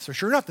 So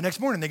sure enough, the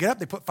next morning they get up,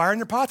 they put fire in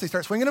their pots, they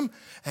start swinging them,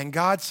 and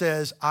God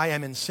says, I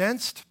am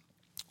incensed.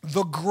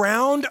 The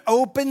ground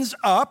opens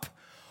up.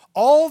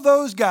 All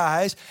those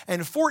guys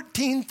and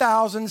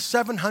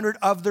 14,700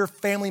 of their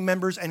family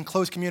members and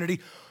close community,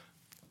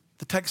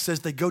 the text says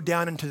they go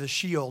down into the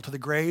Sheol, to the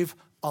grave,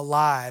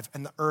 alive,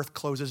 and the earth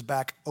closes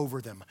back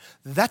over them.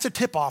 That's a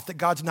tip-off that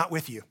God's not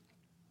with you.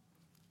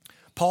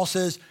 Paul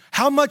says,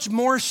 how much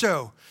more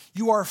so?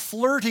 You are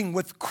flirting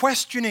with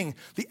questioning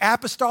the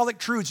apostolic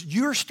truths.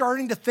 You're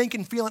starting to think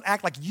and feel and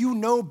act like you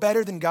know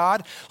better than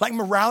God, like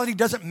morality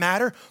doesn't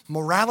matter.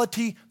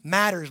 Morality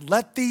matters.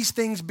 Let these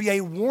things be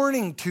a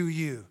warning to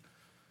you.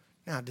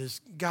 Now,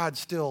 does God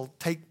still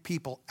take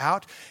people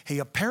out? He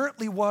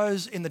apparently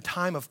was in the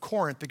time of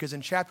Corinth, because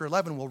in chapter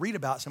 11, we'll read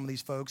about some of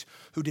these folks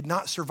who did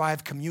not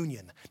survive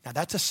communion. Now,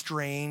 that's a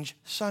strange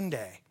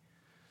Sunday.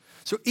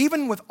 So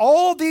even with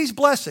all these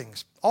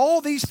blessings, all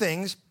these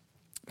things,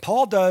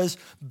 Paul does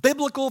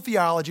biblical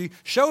theology,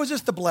 shows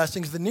us the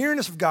blessings, the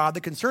nearness of God,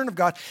 the concern of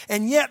God,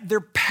 and yet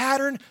their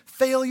pattern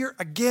failure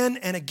again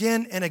and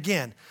again and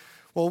again.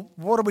 Well,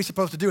 what are we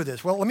supposed to do with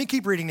this? Well, let me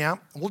keep reading now.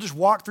 We'll just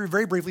walk through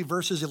very briefly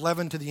verses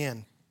 11 to the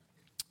end.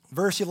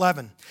 Verse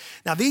 11.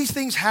 Now, these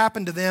things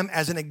happened to them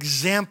as an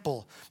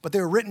example, but they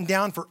were written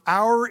down for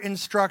our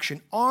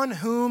instruction, on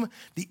whom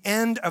the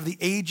end of the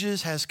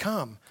ages has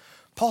come.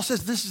 Paul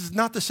says this is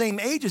not the same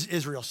age as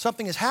Israel.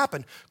 Something has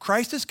happened.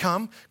 Christ has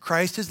come.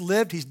 Christ has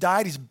lived. He's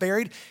died. He's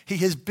buried. He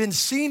has been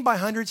seen by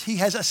hundreds. He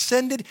has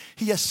ascended.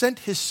 He has sent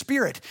his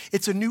Spirit.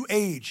 It's a new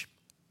age.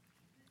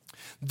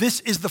 This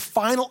is the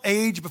final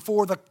age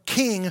before the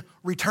King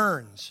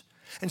returns.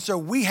 And so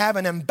we have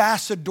an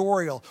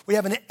ambassadorial, we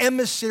have an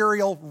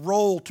emissarial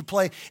role to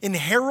play in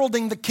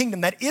heralding the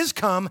kingdom that is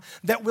come,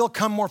 that will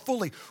come more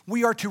fully.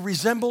 We are to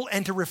resemble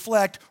and to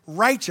reflect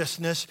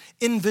righteousness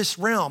in this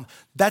realm.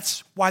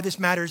 That's why this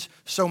matters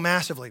so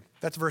massively.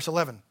 That's verse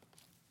 11.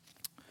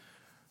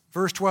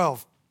 Verse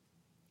 12.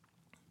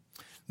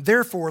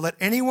 Therefore, let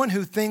anyone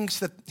who thinks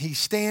that he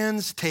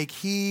stands take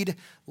heed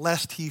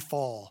lest he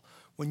fall.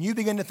 When you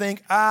begin to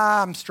think,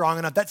 I'm strong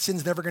enough, that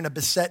sin's never going to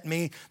beset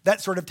me,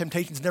 that sort of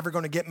temptation's never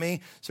going to get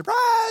me,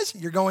 surprise,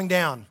 you're going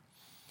down.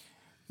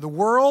 The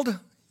world,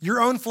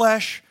 your own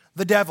flesh,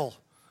 the devil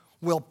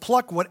will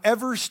pluck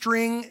whatever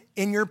string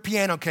in your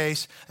piano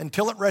case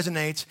until it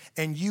resonates,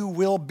 and you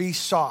will be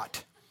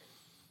sought.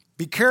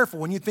 Be careful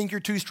when you think you're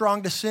too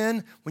strong to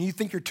sin, when you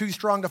think you're too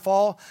strong to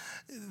fall,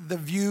 the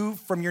view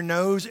from your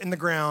nose in the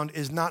ground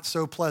is not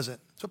so pleasant.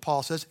 That's what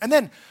Paul says. And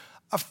then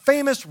a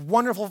famous,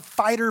 wonderful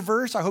fighter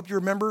verse, I hope you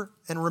remember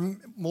and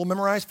will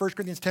memorize, 1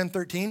 Corinthians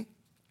 10:13.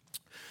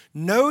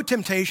 No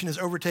temptation has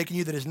overtaken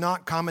you that is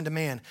not common to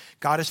man.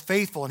 God is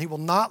faithful, and he will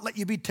not let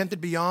you be tempted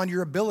beyond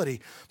your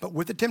ability. But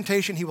with the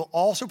temptation, he will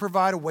also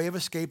provide a way of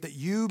escape that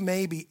you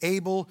may be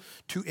able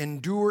to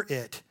endure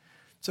it.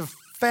 It's a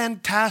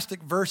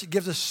fantastic verse. It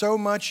gives us so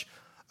much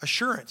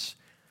assurance.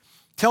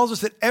 It tells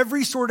us that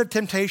every sort of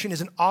temptation is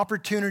an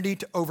opportunity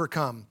to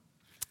overcome.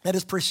 That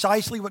is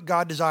precisely what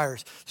God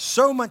desires,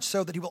 so much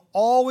so that he will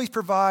always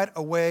provide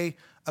a way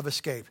of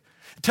escape.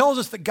 It tells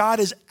us that God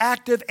is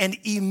active and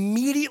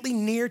immediately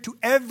near to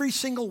every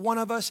single one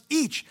of us,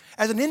 each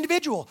as an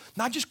individual,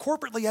 not just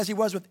corporately as he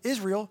was with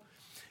Israel.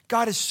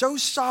 God is so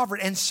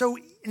sovereign and so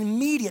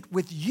immediate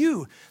with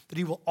you that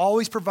he will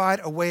always provide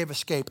a way of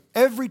escape.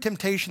 Every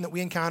temptation that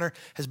we encounter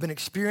has been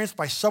experienced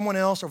by someone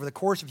else over the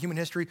course of human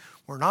history.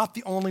 We're not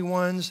the only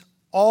ones.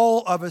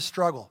 All of us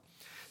struggle.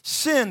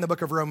 Sin, the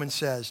book of Romans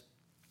says,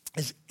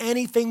 is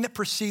anything that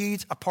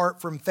proceeds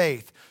apart from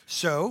faith.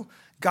 So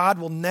God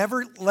will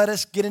never let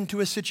us get into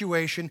a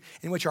situation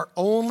in which our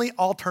only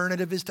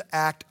alternative is to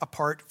act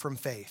apart from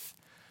faith.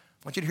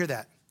 I want you to hear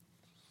that.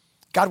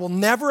 God will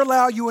never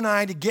allow you and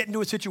I to get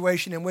into a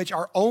situation in which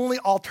our only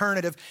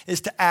alternative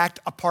is to act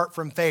apart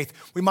from faith.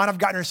 We might have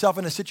gotten ourselves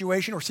in a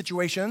situation or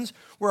situations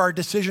where our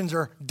decisions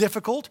are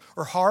difficult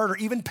or hard or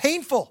even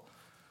painful.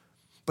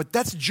 But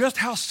that's just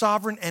how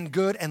sovereign and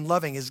good and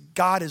loving is.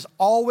 God is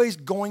always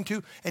going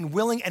to and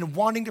willing and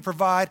wanting to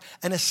provide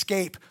an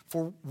escape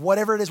for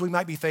whatever it is we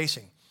might be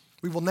facing.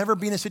 We will never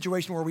be in a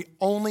situation where we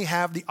only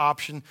have the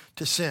option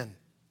to sin.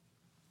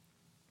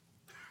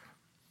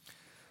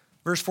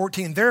 Verse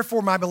 14,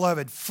 therefore, my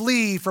beloved,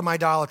 flee from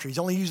idolatry. He's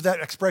only used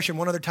that expression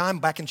one other time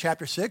back in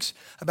chapter 6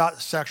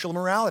 about sexual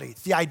immorality.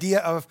 It's the idea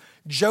of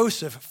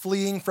Joseph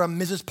fleeing from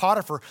Mrs.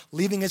 Potiphar,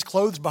 leaving his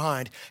clothes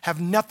behind.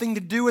 Have nothing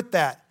to do with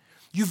that.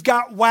 You've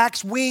got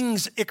wax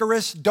wings,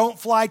 Icarus. Don't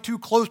fly too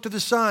close to the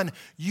sun.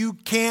 You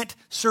can't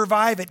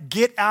survive it.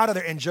 Get out of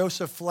there. And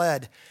Joseph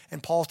fled.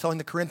 And Paul's telling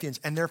the Corinthians,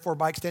 and therefore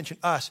by extension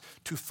us,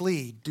 to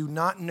flee. Do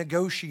not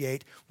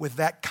negotiate with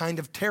that kind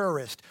of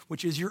terrorist,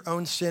 which is your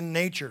own sin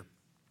nature.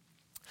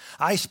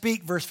 I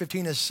speak, verse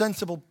 15, as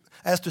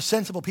to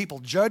sensible people.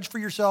 Judge for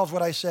yourselves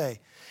what I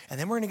say. And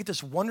then we're going to get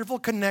this wonderful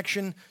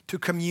connection to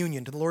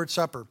communion, to the Lord's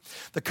Supper.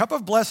 The cup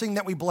of blessing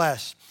that we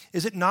bless,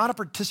 is it not a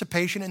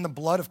participation in the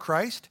blood of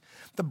Christ?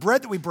 The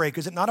bread that we break,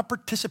 is it not a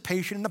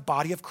participation in the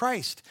body of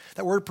Christ?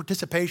 That word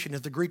participation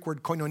is the Greek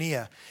word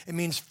koinonia. It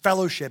means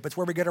fellowship. It's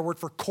where we get our word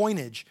for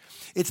coinage.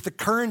 It's the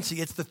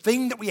currency. It's the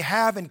thing that we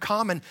have in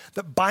common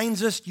that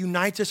binds us,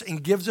 unites us,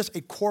 and gives us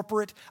a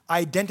corporate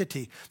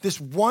identity. This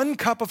one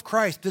cup of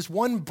Christ, this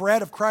one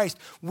bread of Christ,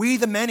 we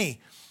the many,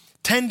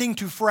 tending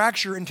to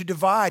fracture and to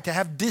divide, to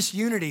have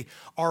disunity,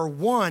 are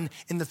one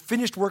in the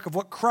finished work of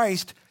what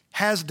Christ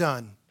has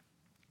done.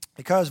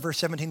 Because, verse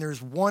 17, there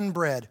is one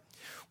bread.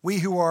 We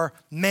who are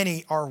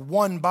many are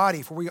one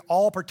body, for we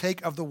all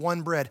partake of the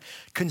one bread.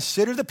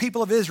 Consider the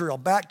people of Israel,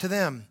 back to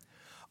them.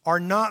 Are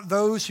not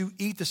those who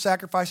eat the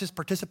sacrifices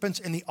participants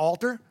in the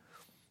altar?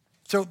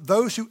 So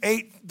those who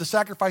ate the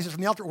sacrifices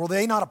from the altar, were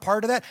they not a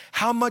part of that?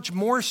 How much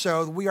more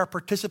so we are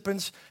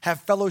participants,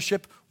 have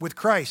fellowship with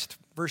Christ?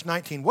 Verse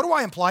 19, what do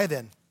I imply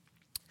then?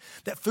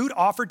 That food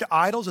offered to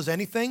idols is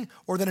anything,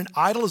 or that an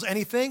idol is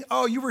anything?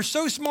 Oh, you were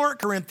so smart,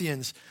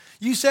 Corinthians.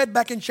 You said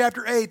back in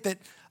chapter 8 that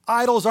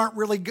idols aren't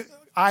really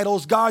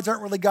idols, gods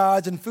aren't really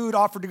gods, and food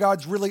offered to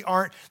gods really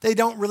aren't. They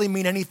don't really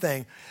mean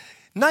anything.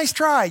 Nice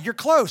try, you're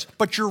close,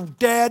 but you're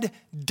dead,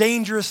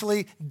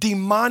 dangerously,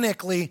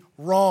 demonically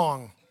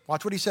wrong.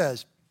 Watch what he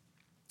says.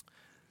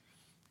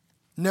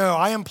 No,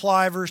 I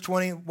imply, verse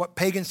 20, what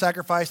pagan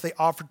sacrifice they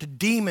offered to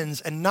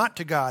demons and not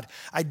to God.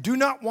 I do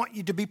not want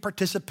you to be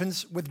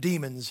participants with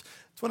demons.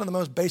 It's one of the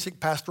most basic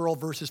pastoral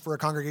verses for a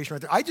congregation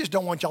right there. I just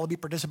don't want y'all to be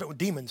participant with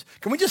demons.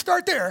 Can we just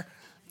start there?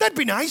 That'd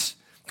be nice.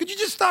 Could you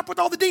just stop with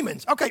all the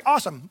demons? Okay,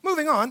 awesome.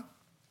 Moving on.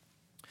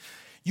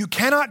 You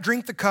cannot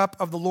drink the cup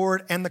of the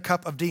Lord and the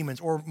cup of demons,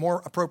 or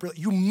more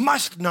appropriately, you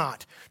must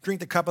not drink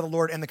the cup of the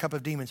Lord and the cup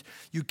of demons.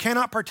 You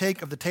cannot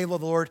partake of the table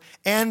of the Lord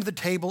and the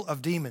table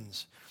of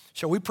demons.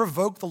 Shall we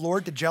provoke the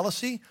Lord to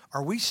jealousy?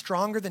 Are we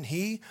stronger than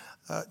he?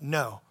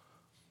 No.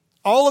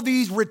 All of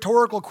these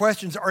rhetorical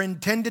questions are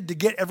intended to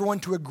get everyone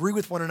to agree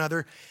with one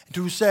another and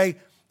to say,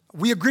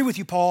 we agree with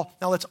you, Paul.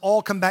 Now let's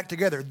all come back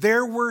together.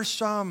 There were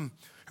some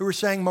who were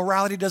saying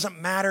morality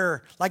doesn't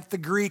matter, like the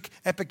Greek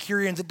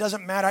Epicureans. It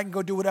doesn't matter. I can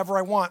go do whatever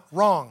I want.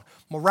 Wrong.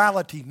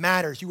 Morality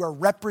matters. You are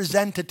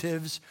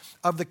representatives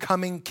of the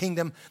coming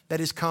kingdom that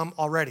has come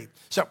already.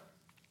 So,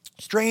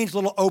 strange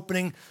little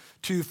opening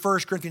to 1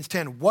 Corinthians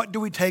 10. What do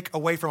we take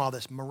away from all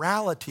this?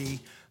 Morality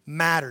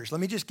matters. Let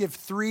me just give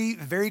 3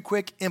 very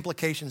quick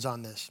implications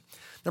on this.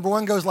 Number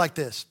 1 goes like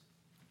this.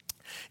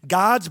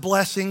 God's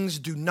blessings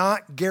do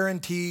not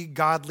guarantee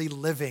godly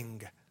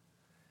living.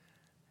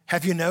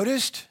 Have you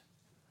noticed?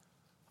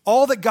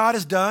 All that God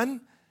has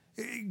done,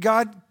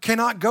 God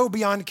cannot go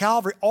beyond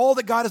Calvary. All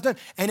that God has done,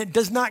 and it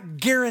does not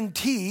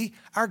guarantee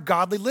our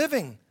godly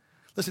living.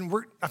 Listen,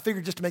 I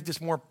figured just to make this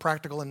more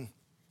practical and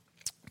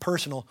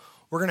personal,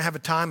 we're going to have a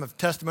time of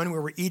testimony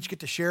where we each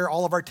get to share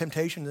all of our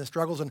temptations and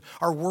struggles and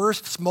our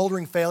worst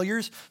smoldering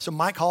failures. So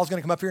Mike Hall is going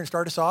to come up here and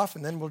start us off,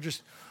 and then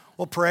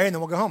we'll pray, and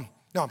then we'll go home.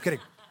 No, I'm kidding.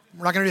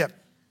 We're not going to do that.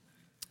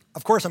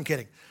 Of course I'm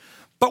kidding.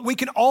 But we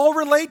can all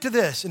relate to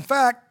this. In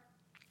fact,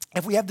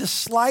 if we have the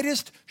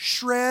slightest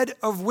shred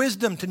of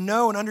wisdom to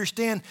know and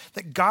understand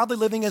that godly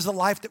living is the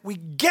life that we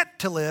get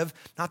to live,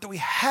 not that we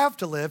have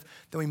to live,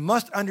 then we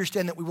must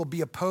understand that we will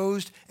be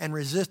opposed and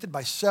resisted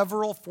by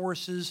several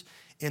forces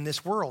in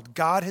this world.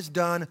 God has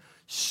done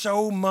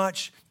so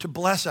much to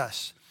bless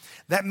us.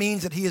 That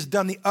means that he has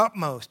done the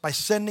utmost by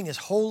sending his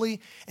holy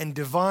and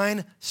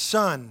divine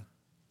Son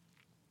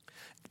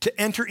to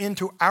enter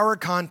into our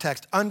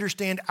context,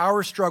 understand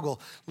our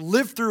struggle,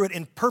 live through it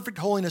in perfect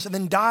holiness, and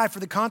then die for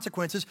the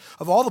consequences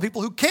of all the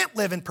people who can't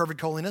live in perfect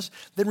holiness,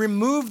 then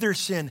remove their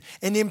sin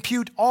and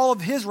impute all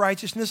of his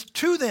righteousness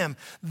to them,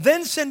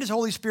 then send his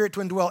Holy Spirit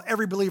to indwell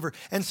every believer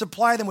and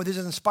supply them with his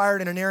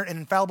inspired and inerrant and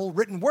infallible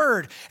written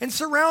word and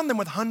surround them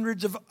with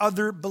hundreds of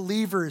other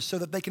believers so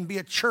that they can be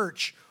a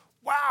church.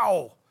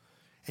 Wow!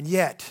 And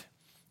yet,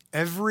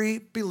 every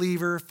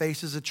believer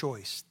faces a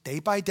choice, day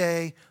by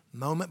day,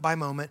 moment by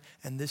moment,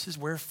 and this is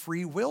where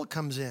free will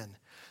comes in.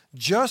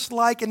 Just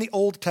like in the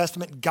Old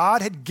Testament,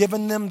 God had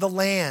given them the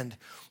land.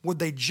 Would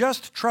they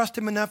just trust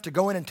him enough to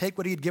go in and take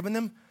what he had given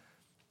them?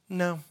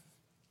 No,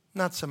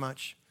 not so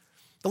much.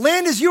 The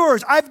land is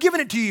yours. I've given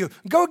it to you.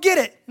 Go get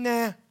it.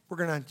 Nah, we're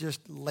going to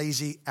just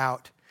lazy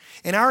out.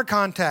 In our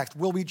context,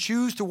 will we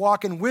choose to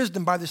walk in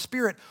wisdom by the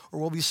Spirit, or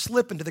will we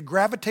slip into the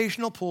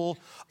gravitational pull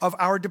of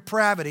our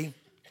depravity,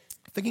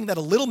 thinking that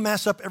a little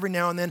mess up every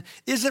now and then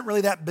isn't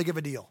really that big of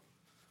a deal?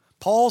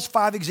 Paul's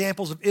 5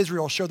 examples of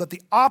Israel show that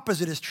the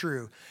opposite is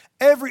true.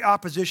 Every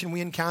opposition we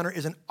encounter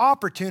is an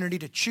opportunity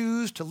to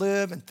choose to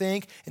live and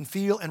think and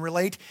feel and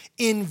relate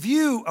in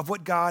view of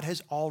what God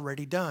has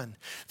already done.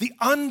 The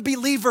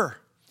unbeliever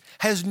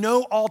has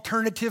no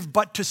alternative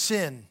but to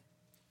sin,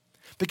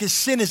 because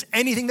sin is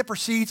anything that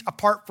proceeds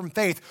apart from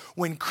faith.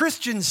 When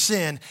Christians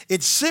sin,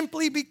 it's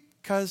simply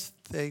because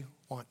they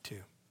want to,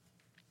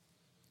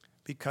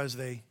 because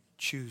they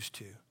choose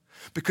to.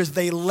 Because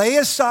they lay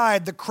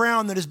aside the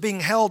crown that is being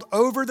held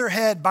over their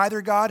head by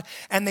their God,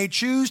 and they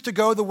choose to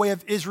go the way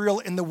of Israel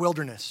in the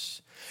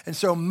wilderness. And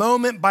so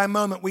moment by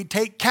moment, we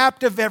take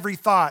captive every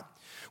thought.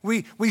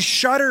 We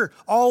shudder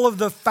all of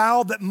the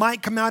foul that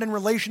might come out in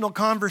relational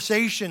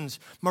conversations.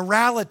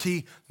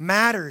 Morality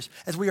matters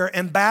as we are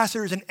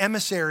ambassadors and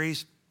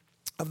emissaries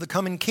of the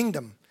coming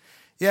kingdom.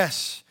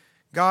 Yes,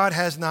 God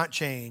has not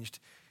changed.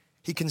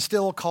 He can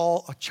still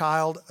call a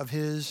child of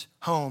his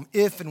home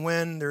if and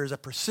when there is a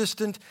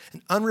persistent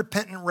and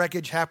unrepentant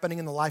wreckage happening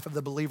in the life of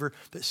the believer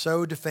that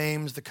so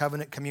defames the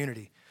covenant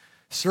community.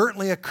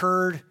 Certainly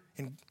occurred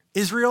in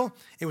Israel.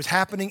 It was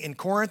happening in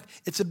Corinth.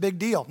 It's a big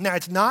deal. Now,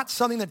 it's not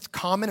something that's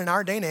common in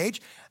our day and age,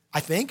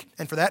 I think,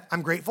 and for that,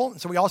 I'm grateful. And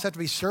so we also have to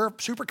be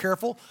super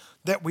careful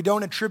that we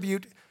don't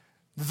attribute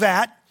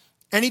that.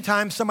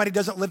 Anytime somebody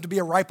doesn't live to be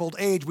a ripe old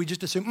age, we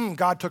just assume,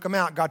 God took them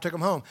out, God took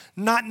them home.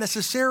 Not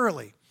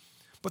necessarily.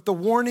 But the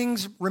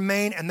warnings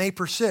remain and they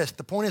persist.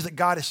 The point is that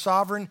God is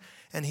sovereign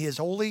and he is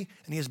holy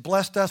and he has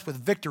blessed us with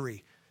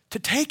victory to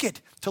take it,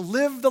 to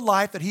live the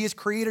life that he has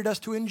created us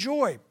to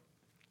enjoy.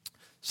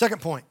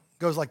 Second point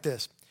goes like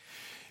this.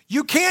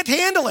 You can't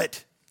handle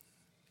it.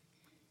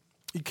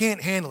 You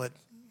can't handle it.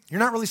 You're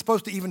not really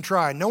supposed to even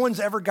try. No one's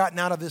ever gotten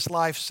out of this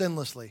life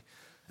sinlessly.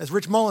 As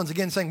Rich Mullins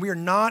again saying, we are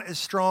not as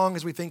strong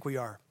as we think we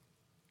are.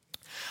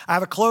 I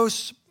have a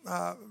close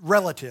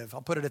relative,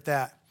 I'll put it at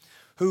that,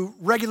 who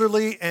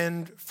regularly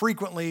and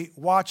frequently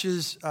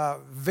watches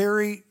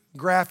very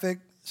graphic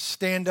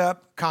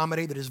stand-up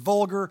comedy that is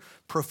vulgar,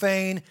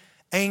 profane,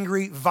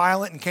 angry,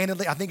 violent, and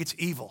candidly, I think it's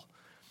evil.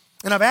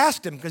 And I've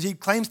asked him, because he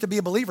claims to be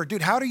a believer,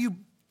 dude, how do you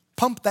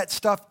pump that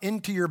stuff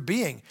into your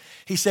being?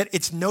 He said,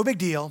 it's no big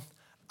deal.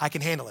 I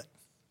can handle it.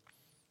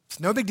 It's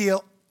no big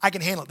deal. I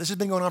can handle it. This has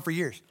been going on for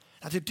years.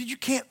 I said, dude, you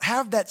can't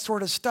have that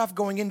sort of stuff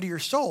going into your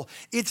soul.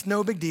 It's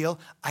no big deal.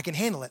 I can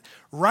handle it.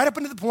 Right up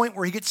into the point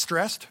where he gets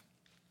stressed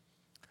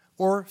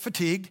or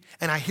fatigued,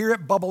 and I hear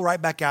it bubble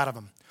right back out of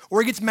him.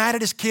 Or he gets mad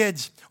at his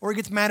kids, or he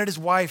gets mad at his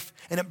wife,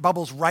 and it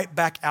bubbles right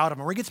back out of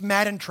him. Or he gets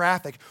mad in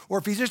traffic, or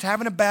if he's just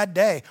having a bad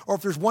day, or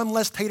if there's one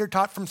less tater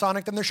tot from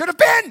Sonic than there should have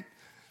been.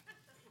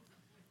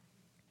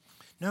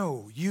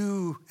 No,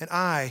 you and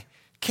I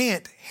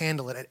can't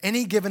handle it. At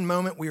any given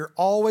moment, we are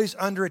always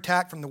under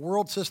attack from the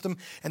world system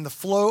and the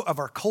flow of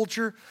our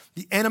culture,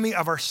 the enemy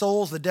of our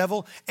souls, the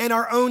devil, and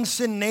our own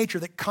sin nature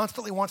that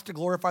constantly wants to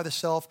glorify the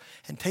self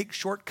and take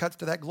shortcuts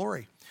to that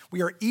glory.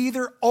 We are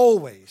either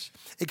always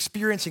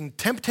experiencing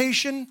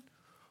temptation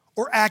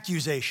or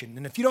accusation.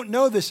 And if you don't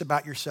know this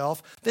about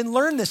yourself, then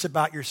learn this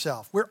about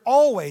yourself. We're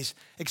always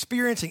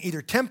experiencing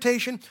either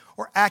temptation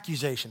or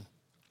accusation.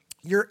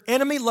 Your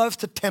enemy loves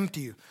to tempt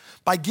you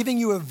by giving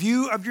you a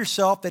view of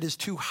yourself that is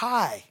too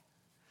high.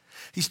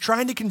 He's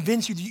trying to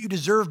convince you that you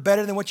deserve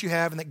better than what you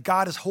have and that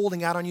God is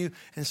holding out on you,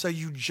 and so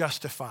you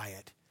justify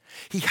it.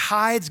 He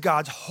hides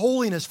God's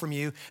holiness from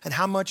you and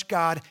how much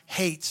God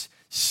hates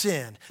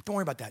sin. Don't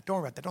worry about that.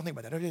 Don't think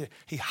about that.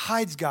 He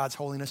hides God's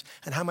holiness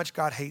and how much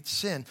God hates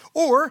sin.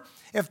 Or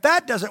if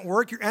that doesn't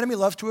work, your enemy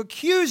loves to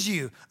accuse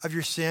you of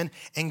your sin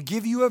and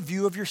give you a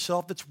view of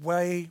yourself that's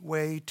way,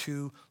 way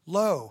too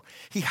low.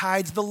 He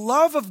hides the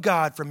love of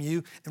God from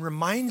you and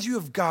reminds you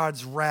of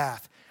God's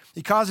wrath.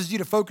 He causes you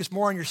to focus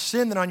more on your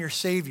sin than on your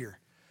Savior.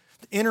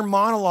 The inner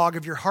monologue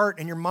of your heart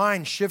and your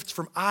mind shifts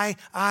from I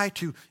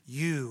to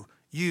you,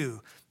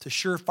 to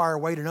surefire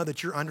way to know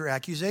that you're under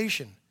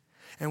accusation.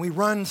 And we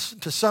run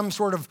to some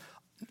sort of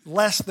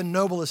less than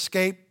noble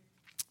escape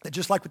that,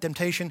 just like with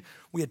temptation,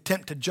 we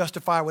attempt to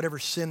justify whatever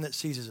sin that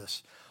seizes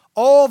us.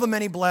 All the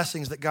many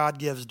blessings that God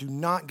gives do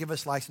not give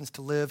us license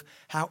to live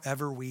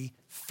however we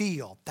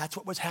feel. That's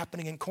what was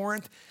happening in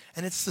Corinth,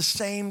 and it's the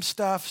same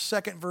stuff,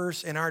 second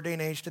verse, in our day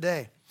and age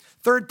today.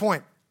 Third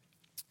point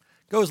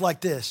goes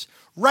like this: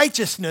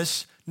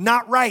 righteousness,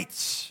 not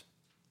rights.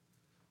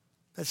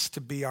 That's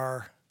to be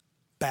our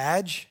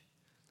badge.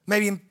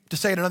 Maybe to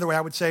say it another way,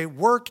 I would say,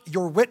 work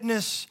your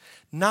witness,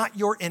 not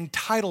your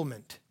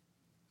entitlement.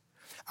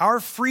 Our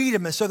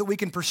freedom is so that we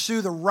can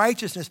pursue the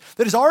righteousness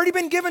that has already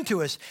been given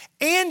to us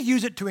and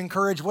use it to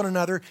encourage one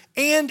another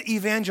and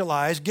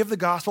evangelize, give the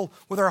gospel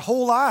with our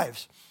whole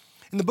lives.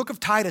 In the book of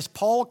Titus,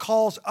 Paul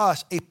calls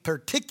us a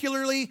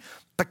particularly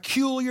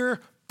peculiar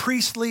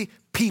priestly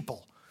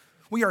people.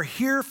 We are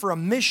here for a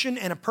mission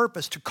and a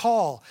purpose to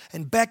call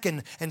and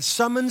beckon and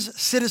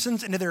summons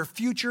citizens into their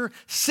future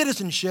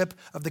citizenship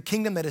of the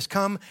kingdom that has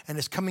come and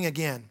is coming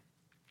again.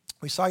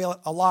 We saw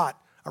a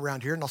lot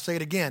around here, and I'll say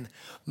it again.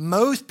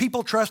 Most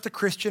people trust a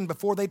Christian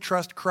before they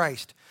trust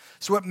Christ.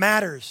 So it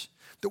matters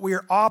that we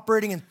are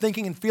operating and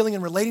thinking and feeling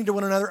and relating to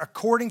one another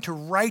according to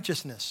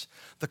righteousness,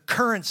 the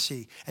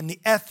currency and the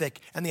ethic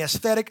and the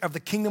aesthetic of the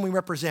kingdom we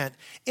represent,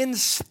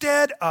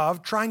 instead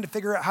of trying to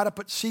figure out how to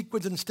put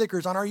sequins and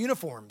stickers on our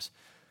uniforms.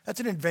 That's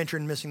an adventure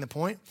in missing the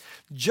point.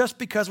 Just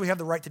because we have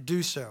the right to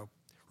do so.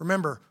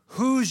 Remember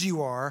whose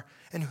you are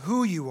and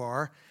who you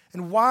are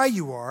and why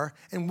you are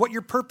and what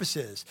your purpose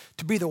is.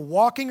 To be the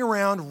walking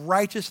around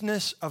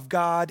righteousness of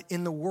God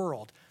in the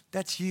world.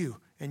 That's you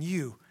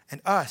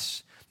and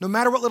us. No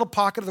matter what little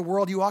pocket of the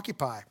world you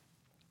occupy.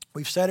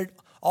 We've said it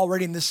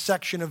already in this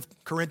section of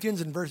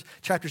Corinthians in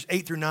chapters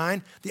 8 through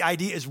 9. The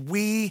idea is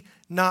we,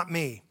 not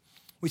me.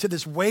 We said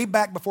this way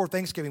back before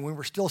Thanksgiving when we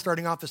were still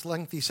starting off this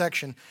lengthy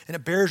section, and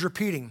it bears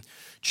repeating.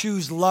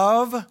 Choose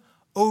love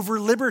over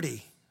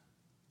liberty.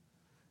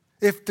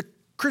 If the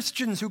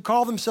Christians who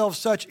call themselves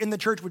such in the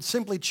church would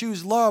simply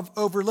choose love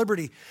over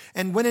liberty,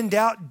 and when in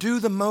doubt, do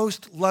the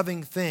most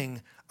loving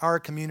thing, our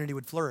community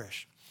would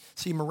flourish.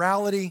 See,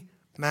 morality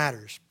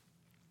matters.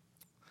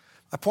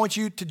 I point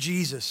you to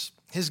Jesus.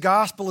 His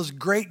gospel is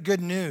great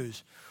good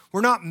news. We're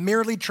not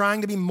merely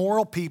trying to be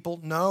moral people.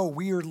 No,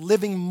 we are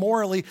living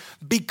morally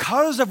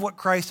because of what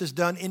Christ has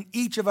done in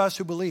each of us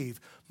who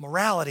believe.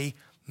 Morality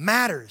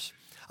matters.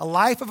 A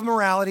life of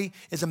morality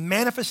is a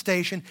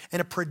manifestation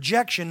and a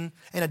projection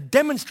and a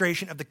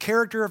demonstration of the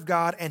character of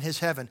God and his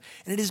heaven.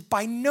 And it is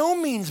by no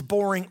means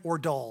boring or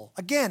dull.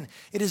 Again,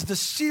 it is the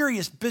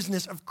serious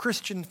business of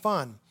Christian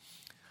fun.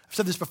 I've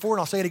said this before, and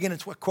I'll say it again.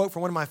 It's a quote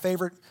from one of my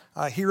favorite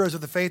heroes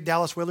of the faith,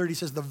 Dallas Willard. He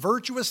says, "The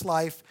virtuous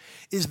life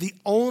is the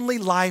only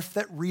life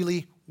that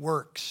really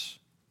works."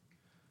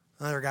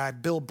 Another guy,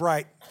 Bill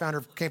Bright, founder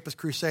of Campus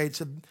Crusade,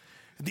 said,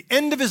 at the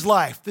end of his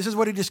life, this is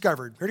what he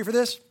discovered. Ready for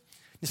this?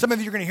 And some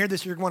of you are going to hear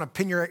this, you're going to want to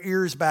pin your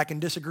ears back and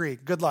disagree.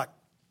 Good luck.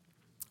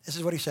 This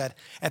is what he said.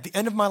 At the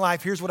end of my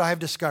life, here's what I have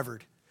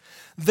discovered.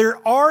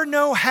 There are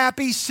no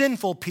happy,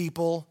 sinful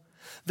people.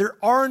 There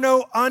are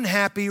no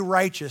unhappy,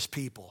 righteous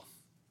people.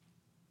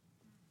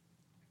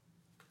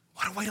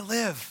 What a way to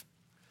live.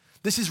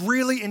 This is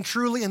really and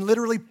truly and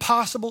literally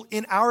possible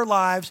in our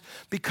lives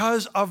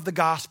because of the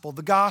gospel.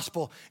 The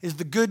gospel is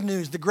the good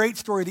news, the great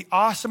story, the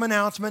awesome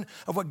announcement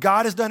of what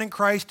God has done in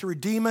Christ to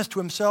redeem us to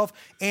himself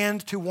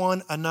and to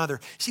one another.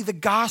 See, the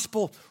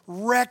gospel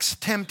wrecks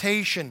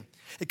temptation.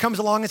 It comes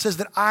along and says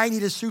that I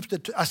need a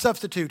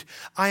substitute.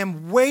 I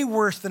am way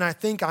worse than I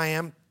think I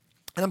am.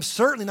 And I'm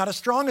certainly not as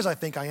strong as I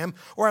think I am,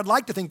 or I'd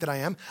like to think that I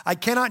am. I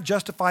cannot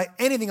justify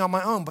anything on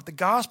my own, but the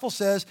gospel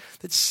says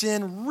that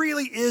sin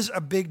really is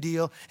a big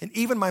deal, and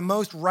even my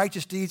most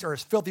righteous deeds are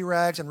as filthy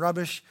rags and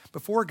rubbish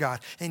before God.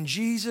 And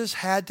Jesus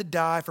had to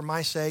die for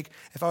my sake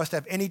if I was to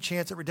have any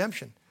chance at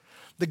redemption.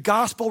 The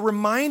gospel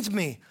reminds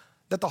me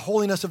that the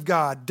holiness of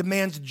God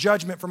demands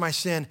judgment for my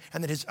sin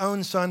and that his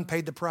own son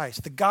paid the price.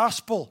 The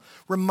gospel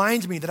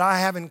reminds me that I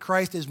have in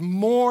Christ is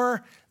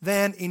more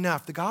than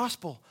enough. The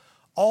gospel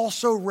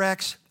also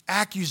wrecks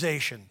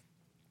accusation.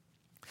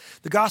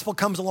 The gospel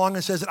comes along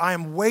and says that I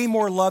am way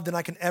more loved than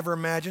I can ever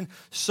imagine,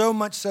 so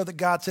much so that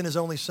God sent his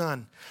only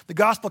son. The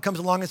gospel comes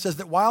along and says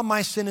that while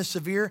my sin is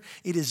severe,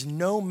 it is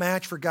no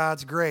match for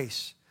God's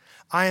grace.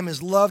 I am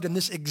as loved in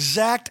this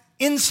exact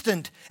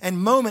instant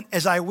and moment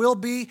as I will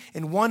be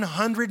in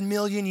 100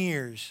 million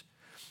years.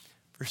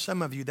 For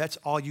some of you, that's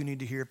all you need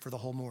to hear for the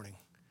whole morning.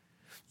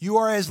 You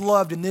are as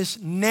loved in this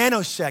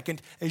nanosecond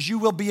as you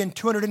will be in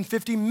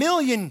 250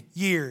 million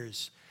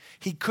years.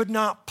 He could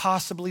not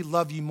possibly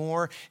love you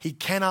more. He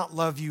cannot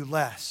love you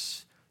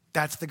less.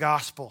 That's the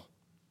gospel.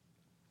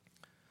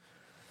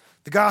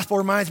 The gospel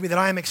reminds me that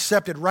I am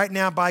accepted right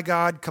now by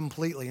God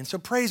completely. And so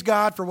praise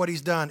God for what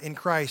he's done in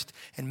Christ.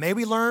 And may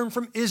we learn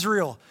from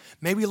Israel.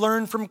 May we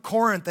learn from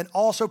Corinth and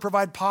also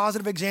provide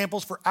positive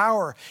examples for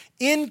our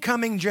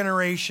incoming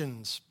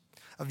generations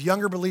of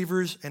younger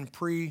believers and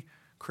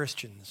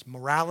Christians.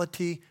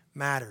 Morality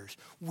matters.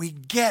 We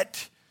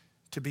get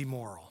to be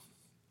moral.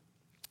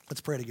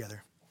 Let's pray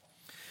together.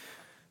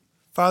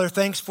 Father,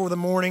 thanks for the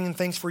morning and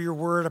thanks for your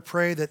word. I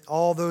pray that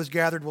all those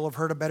gathered will have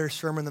heard a better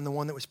sermon than the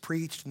one that was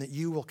preached, and that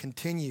you will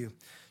continue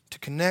to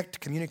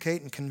connect,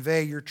 communicate, and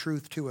convey your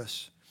truth to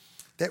us,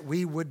 that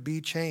we would be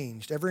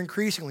changed ever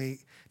increasingly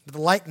to the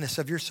likeness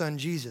of your son,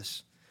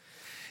 Jesus.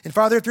 And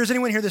Father, if there's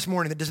anyone here this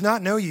morning that does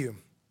not know you,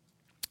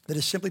 that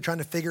is simply trying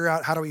to figure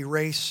out how to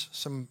erase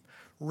some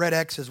red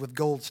X's with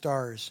gold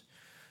stars,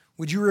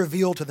 would you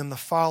reveal to them the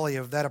folly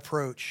of that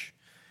approach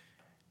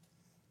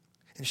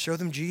and show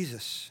them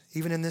Jesus,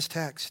 even in this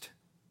text,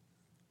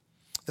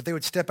 that they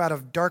would step out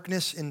of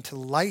darkness into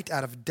light,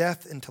 out of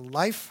death into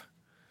life,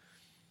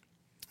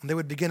 and they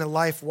would begin a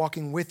life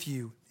walking with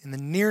you in the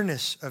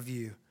nearness of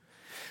you.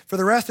 For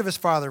the rest of us,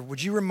 Father,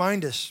 would you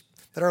remind us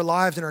that our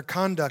lives and our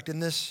conduct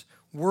in this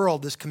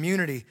world, this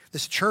community,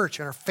 this church,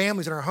 and our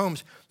families and our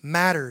homes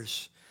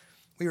matters.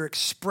 We are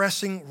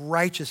expressing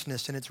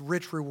righteousness and its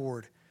rich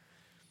reward.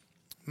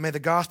 May the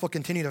gospel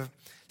continue to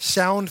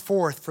sound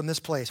forth from this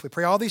place. We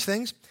pray all these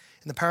things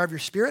in the power of your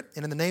Spirit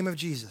and in the name of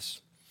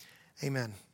Jesus. Amen.